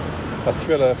Swinton, a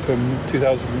thriller from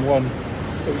 2001,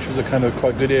 which was a kind of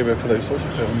quite good era for those sorts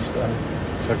of films,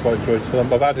 which I quite enjoyed. So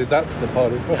I've added that to the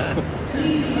pile as well.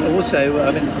 Also,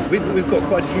 I mean, we've got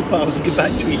quite a few piles to get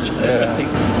back to each other, I think.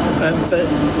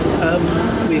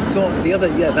 We've got the other.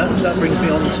 Yeah, that brings me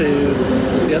on to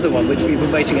the other one, which we've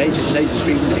been waiting ages and ages for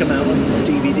even to come out on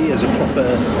DVD as a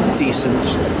proper,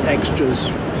 decent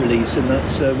extras release, and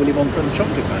that's Willy Wonka and the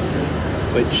Chocolate Factory,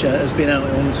 which has been out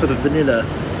on sort of vanilla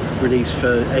release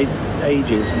for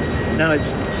ages. And now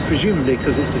it's presumably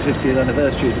because it's the 50th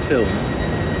anniversary of the film.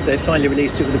 They finally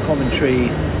released it with a commentary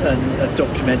and a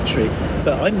documentary.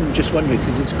 But I'm just wondering,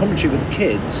 because it's a commentary with the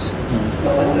kids,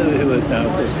 who are now,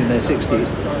 of course, in their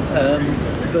 60s.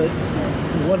 But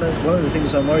one of the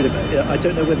things I'm worried about, I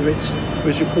don't know whether it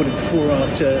was recorded before or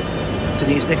after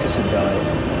Denise Nicholson died.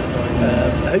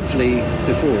 Hopefully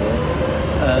before,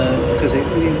 because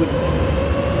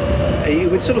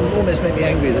it would sort of almost make me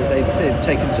angry that they've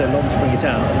taken so long to bring it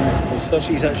out, and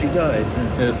she's actually died.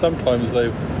 Yeah, sometimes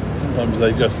they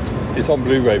just, it's on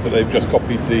Blu-ray, but they've just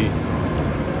copied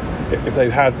if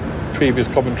they've had previous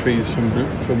commentaries from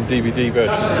DVD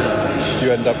versions,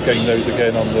 you end up getting those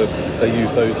again they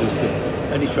use those as the...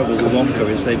 Only trouble with Wonka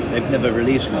is they've never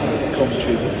released one with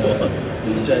commentary before.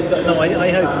 So, but no,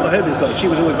 I hope it's got... She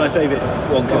was always my favourite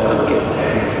Wonka kid.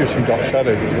 She was from Dark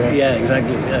Shadows as well. Yeah,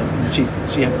 exactly. Yeah.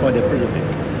 She had quite a prolific...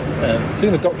 I've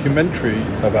seen a documentary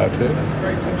about it,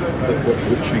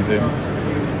 which she's in.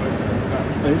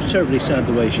 It was terribly sad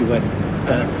the way she went.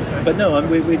 But no,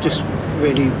 we just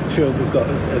really feel we've got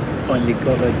finally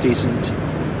got a decent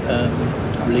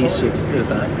release of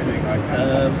that.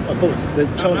 I bought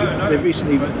they've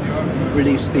recently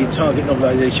released the Target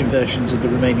novelisation versions of the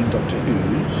remaining Doctor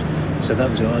Who's, so that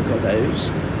was I got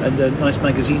those, and a nice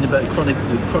magazine about the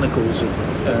chronicles of.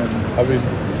 I've been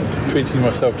treating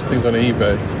myself to things on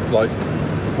eBay, like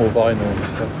more vinyl and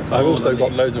stuff. I've also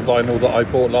got loads of vinyl that I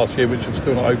bought last year, which have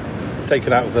still not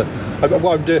taken out of the.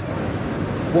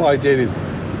 What I did is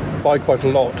buy quite a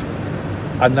lot,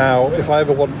 and now if I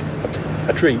ever want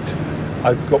a treat,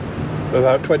 I've got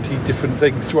about 20 different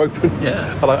things to open.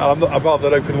 Yeah. And I'd rather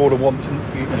than open them all at once. And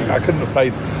I couldn't have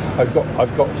played. I've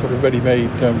got sort of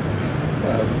ready-made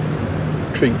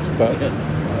treats, but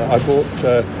I bought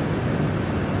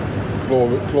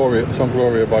Gloria, the song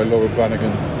Gloria by Laura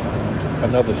Branigan, and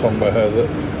another song by her that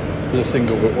was a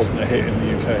single but wasn't a hit in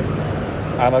the UK.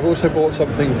 And I've also bought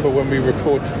something for when we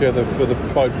record together for the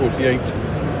 548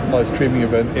 live streaming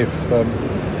event, if all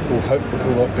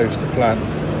that goes to plan.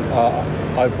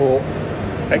 I bought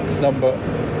X number,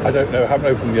 I don't know, I haven't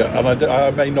opened them yet, and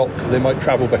I may not, because they might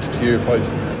travel better to you if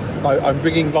I'm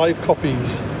bringing live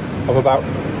copies of about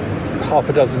half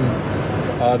a dozen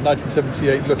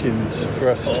 1978 look-ins for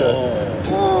us to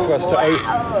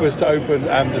open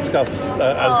and discuss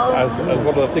as one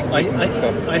of the things we can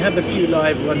discuss. I have a few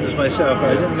live ones myself,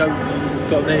 but I don't think I've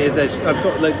got many of those. I've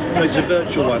got loads of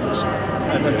virtual ones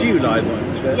and a few live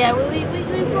ones. But yeah, well, we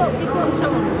got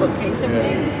some on the bookcase, haven't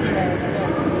we?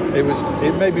 It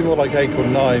may be more like 8 or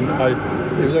 9.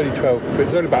 It was only 12 quid. It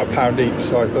was only about £1 each,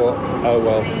 so I thought, oh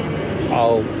well,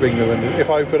 I'll bring them, and if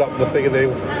I open up the thing and they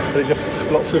just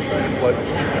lots of like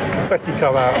confetti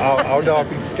come out, I'll know I've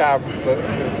been scammed. But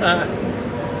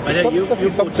I know you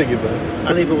something in there.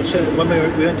 Ali bought when we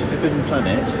went to Forbidden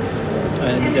Planet,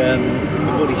 and we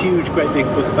bought a huge, great big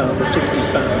book about the 60s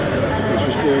Batman, which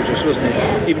was gorgeous, wasn't it?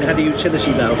 Even had a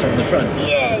utility belt on the front.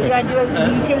 Yeah, you had to open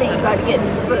the utility belt to get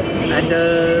into the book. And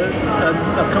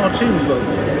a cartoon book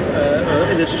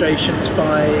illustrations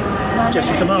by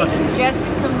Jessica Martin.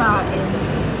 Jessica Martin's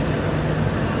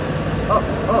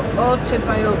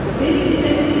autobiography.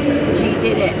 She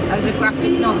did it as a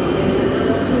graphic novel,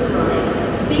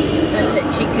 so that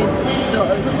she could sort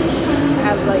of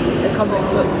have like a comic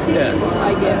book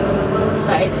idea,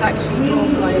 but it's actually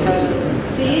drawn by her.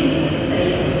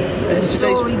 The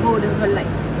storyboard of her life.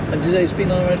 And today's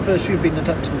been our anniversary. We've been at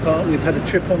Upton Park. We've had a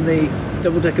trip on the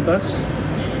double-decker bus.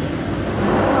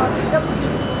 Oh, Stumpy.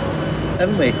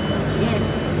 Haven't we? Yeah.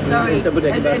 Sorry.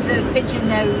 Double-decker There's bus. a pigeon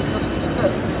there who's lost his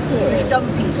foot. He's a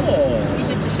Stumpy. Oh. He's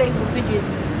a disabled pigeon.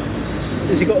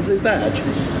 Has he got a blue badge?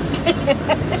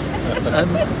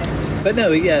 But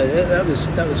no, yeah, that was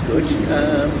good.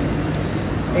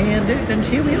 And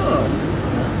here we are.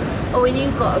 Oh, and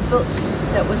you got a book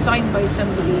that was signed by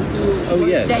somebody who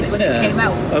was dead when it came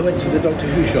out. I went to the Doctor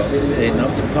Who shop in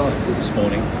Upton Park this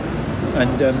morning,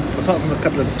 and apart from a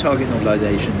couple of Target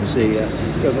novelisations, the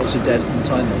Robots of Death and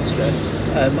Time Monster,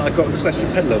 I got Request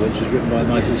for Peddler, which was written by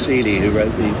Michael Seeley, who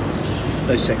wrote the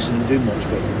most excellent Doomwatch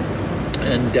book.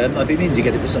 And I've been meaning to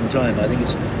get it for some time. I think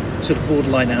it's sort of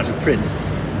borderline out of print.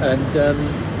 And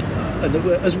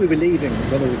as we were leaving,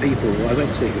 one of the people, I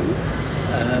went to see who.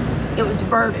 It was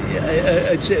Bird.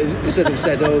 Sort of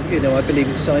said, "Oh, you know, I believe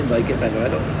it's signed by Kit Peddler." I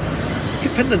thought,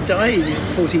 Kit Peddler died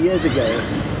 40 years ago,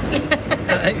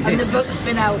 and the book's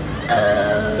been out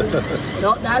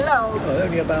not that long.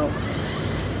 Only about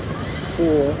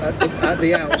 4 at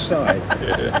the outside.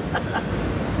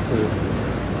 So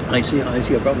I see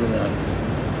a problem now.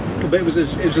 But it was a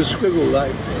squiggle,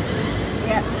 like.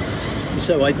 Yeah.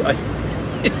 So I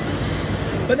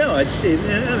but no, I'd see.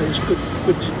 It's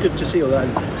good to see all that.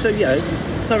 So yeah,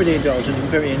 thoroughly indulgent and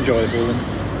very enjoyable, and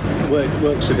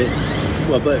works a bit.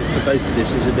 Well, but for both of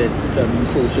us is a bit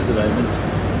forced at the moment.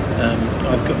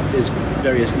 There's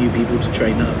various new people to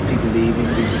train up, people leaving,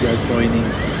 people joining,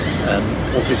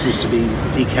 offices to be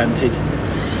decanted.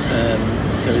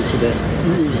 So it's a bit.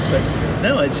 But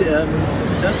no, it's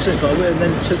that's so far. And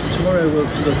then tomorrow we're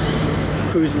sort of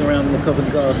cruising around the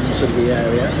Covent Garden sort of the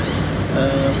area. And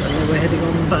then we're heading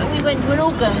on back. We're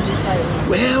all going to say.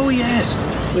 Well, yes.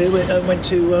 We went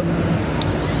to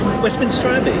Westminster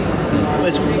Abbey.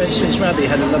 Westminster Abbey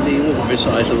had a lovely organ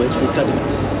recital, which we kind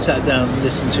of sat down and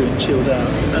listened to and chilled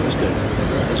out. That was good.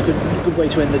 It was a good way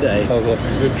to end the day. Sounds like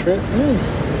a good trip.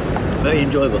 Very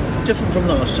enjoyable. Different from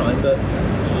last time, but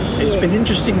it's been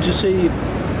interesting to see.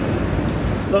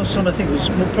 Last time I think it was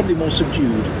probably more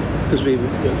subdued.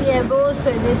 Yeah, but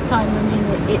also this time, I mean,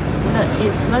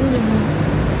 it's London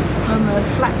from a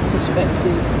flat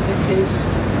perspective, because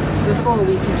before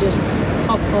we could just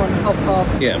hop on, hop off.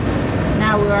 Yeah.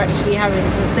 Now we're actually having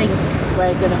to think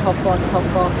we're going to hop on,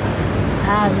 hop off,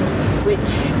 and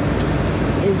which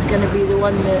is going to be the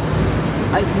one that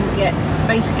I can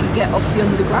basically get off the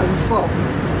underground from,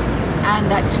 and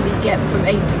actually get from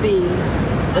A to B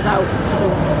without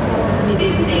sort of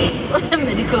needing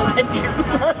medical attention.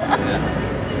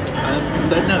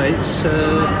 But no, it's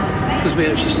because we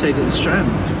actually stayed at the Strand,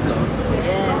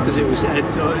 because it was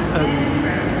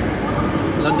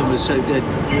London was so dead.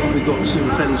 We got sort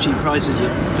of fairly cheap prices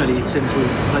at fairly central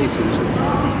places.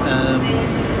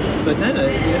 But no,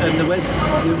 and the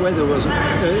weather wasn't.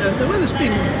 The weather's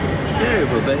been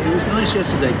variable, but it was nice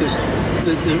yesterday because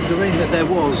the rain that there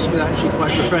was actually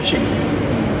quite refreshing.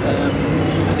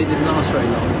 And it didn't last very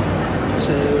long,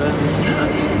 so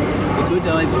that's good.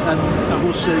 I've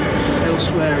also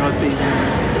elsewhere I've been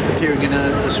appearing in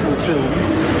a small film.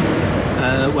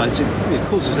 It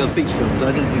calls itself feature film, but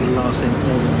I don't think it'll last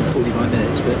more than 45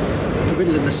 minutes. But A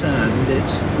Riddle in the Sand.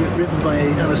 It's written by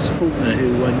Alistair Faulkner,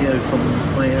 who I know from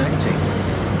my acting,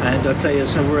 and I play a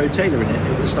Savile Row Tailor in it.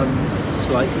 It was done. It's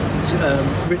like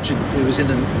Richard, who was in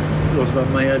a lot of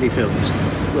my early films,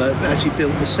 actually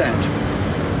built the set.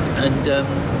 And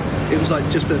it was like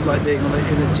being in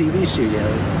a TV studio.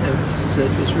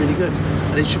 It's really good,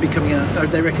 and it should be coming out.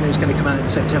 They reckon it's going to come out in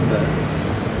September,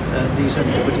 and he's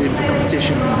hoping to put it in for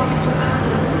competition and things like that.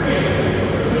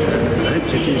 I hope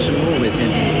to do some more with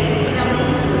him.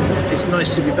 It's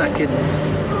nice to be back in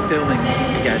filming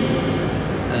again.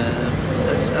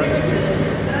 That was good.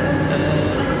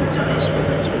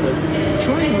 What else?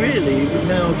 Trying really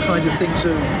now, kind of things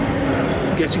are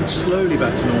getting slowly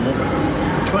back to normal.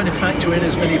 Trying to factor in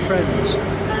as many friends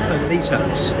and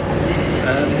meetups,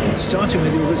 starting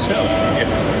with yourself.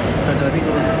 Yes. And I think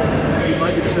you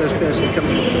might be the first person to come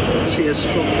and see us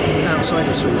from outside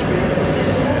of Salisbury.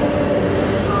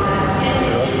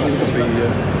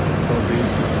 Probably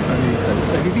only.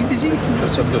 Have you been busy?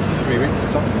 Just under 3 weeks'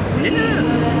 time. Yeah.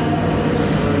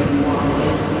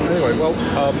 Anyway, well,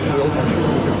 I'm sure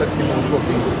we'll do plenty more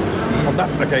talking on that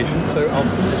occasion. So I'll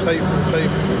save.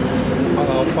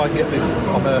 I'll try and get this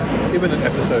on an imminent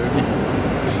episode.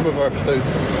 Some of our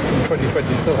episodes from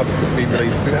 2020 still haven't been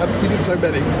released. We did so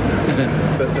many,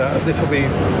 but this will be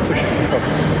pushed to the front.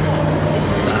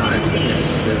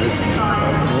 Yes,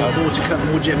 more to come,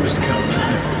 more gems to come.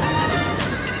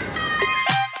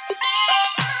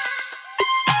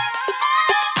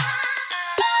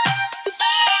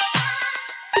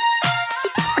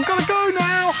 I gotta go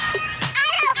now.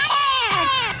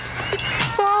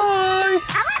 Bye.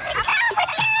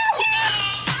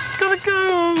 Gotta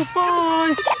go.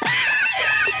 Bye.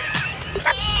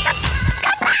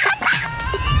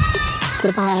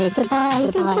 Goodbye,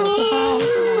 goodbye, goodbye,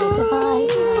 goodbye, goodbye, goodbye.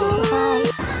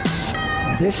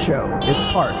 This show is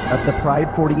part of the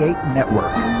Pride 48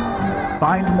 network.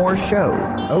 Find more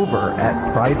shows over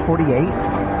at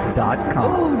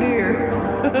pride48.com. Oh dear,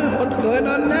 what's going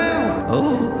on now?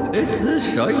 Oh, it's the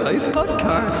Shy Life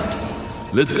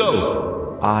Podcast. Let's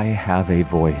go. I have a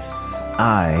voice.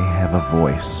 I have a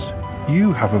voice.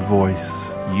 You have a voice.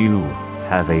 You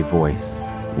have a voice.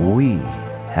 We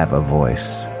have a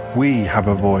voice. We have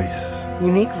a voice.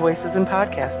 Unique voices in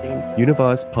podcasting.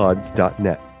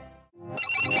 UnivazPods.net.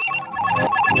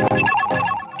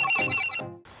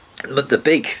 But the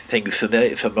big thing for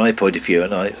me, from my point of view,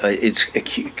 and it's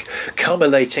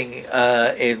culminating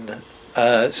in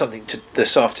something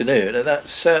this afternoon, and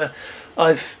that's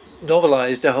I've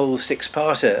novelised a whole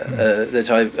six-parter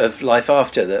of Life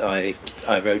After that I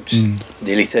wrote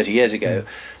nearly 30 years ago.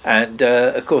 And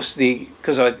of course,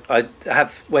 because I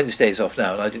have Wednesdays off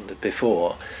now, and I didn't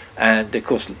before, and of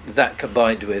course that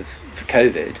combined with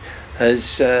COVID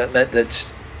has meant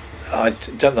that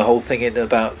I've done the whole thing in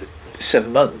about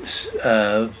 7 months,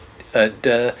 and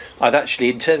I've actually,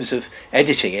 in terms of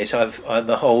editing it, I'm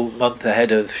a whole month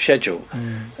ahead of schedule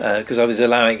because I was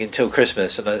allowing until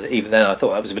Christmas, and even then I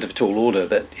thought that was a bit of a tall order,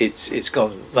 but it's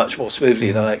gone much more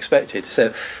smoothly than I expected.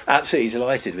 So absolutely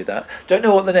delighted with that. Don't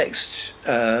know what the next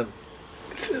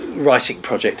writing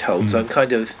project holds. I'm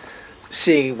kind of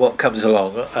seeing what comes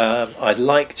along. I'd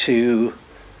like to.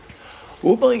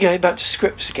 Wouldn't mind going back to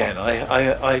scripts again.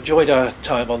 I enjoyed our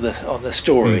time on the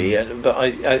story, but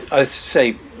I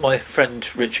say my friend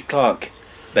Richard Clark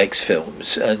makes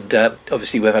films, and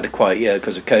obviously we've had a quiet year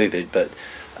because of COVID. But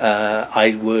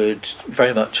I would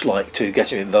very much like to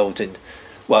get him involved in.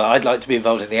 Well, I'd like to be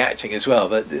involved in the acting as well,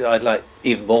 but I'd like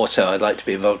even more so. I'd like to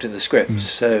be involved in the scripts.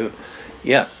 So,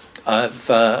 yeah, I'm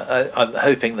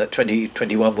hoping that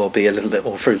 2021 will be a little bit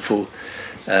more fruitful.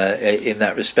 In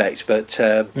that respect, but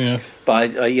I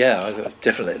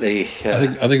definitely.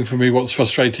 I think for me, what's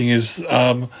frustrating is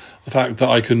the fact that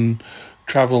I can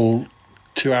travel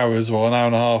 2 hours or an hour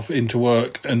and a half into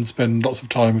work and spend lots of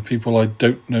time with people I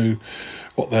don't know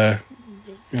what they're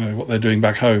doing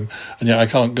back home, and yet I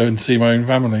can't go and see my own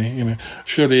family.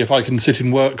 Surely if I can sit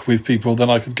and work with people,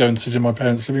 then I could go and sit in my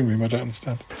parents' living room. I don't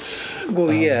understand. Well,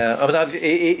 I mean,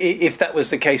 if that was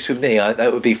the case with me,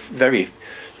 that would be very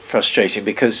frustrating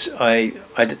because I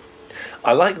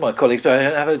like my colleagues,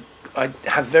 but I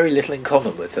have very little in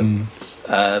common with them.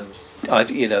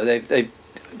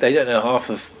 They don't know half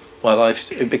of my life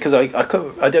because I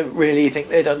don't really think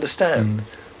they'd understand,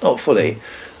 not fully.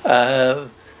 So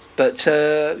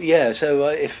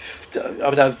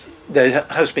there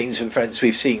has been some friends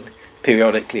we've seen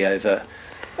periodically over,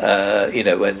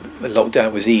 when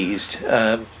lockdown was eased,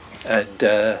 and.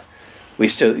 You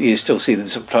still see them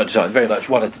from time to time, very much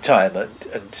one at a time,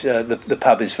 and the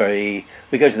pub is very.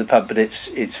 We go to the pub, but it's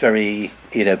very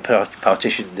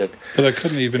partitioned. But I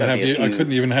couldn't even have you. I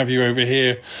couldn't even have you over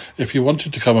here if you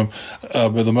wanted to come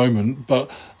at the moment. But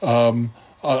and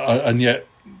yet.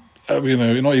 Not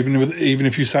even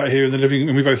if you sat here in the living room,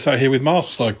 and we both sat here with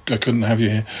masks, I couldn't have you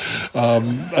here.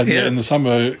 And yet in the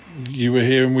summer you were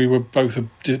here, and we were both a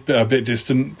bit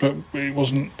distant, but it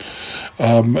wasn't.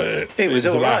 It was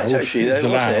all right, actually.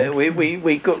 Wasn't it?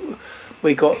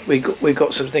 We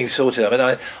got some things sorted. I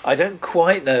mean, I don't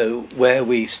quite know where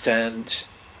we stand.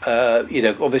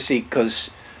 Obviously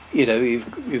because you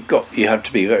have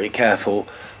to be very careful,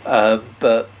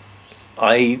 but.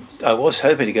 I was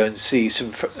hoping to go and see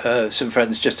some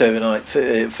friends just overnight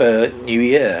for New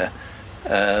Year,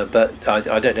 but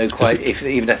I don't know quite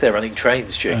even if they're running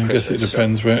trains during Christmas. I guess it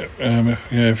depends where.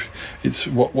 If it's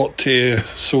what tier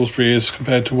Salisbury is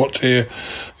compared to what tier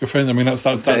your friends. I mean that's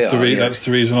the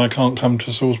reason I can't come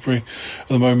to Salisbury at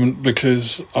the moment,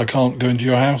 because I can't go into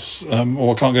your house,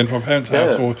 or I can't go into my parents'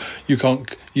 house, or you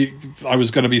can't. I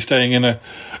was going to be staying in a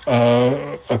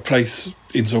place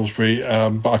in Salisbury,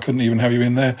 but I couldn't even have you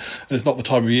in there, and it's not the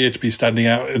time of year to be standing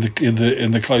out in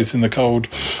the close in the cold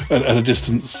at a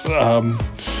distance.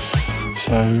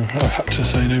 So I had to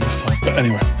say no this time. But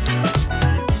anyway.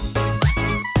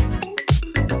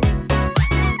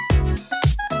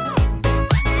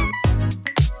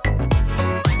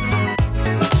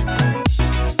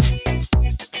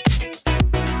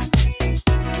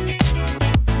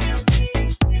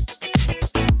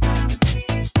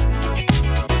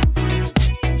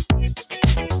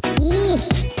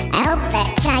 I hope that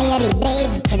Cheyenne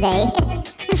bathed today.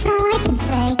 That's all I can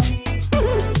say.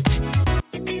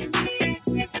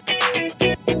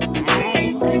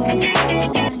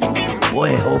 Boy,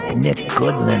 I hope Nick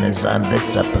Goodman is on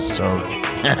this episode.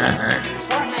 449.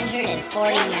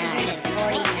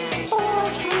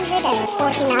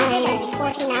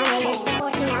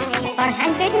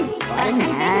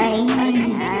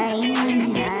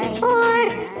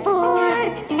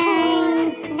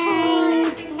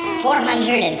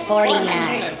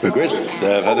 449. Regrets,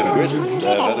 I've had a regret,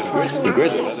 I've had a regret,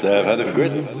 regrets, I've had a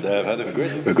regret, I've had a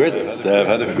regret, regrets, I've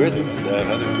had a regret, I've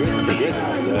had a regret,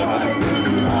 regrets, I've had a regret.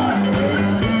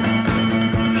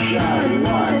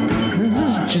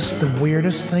 This is just the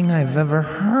weirdest thing I've ever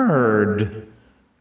heard.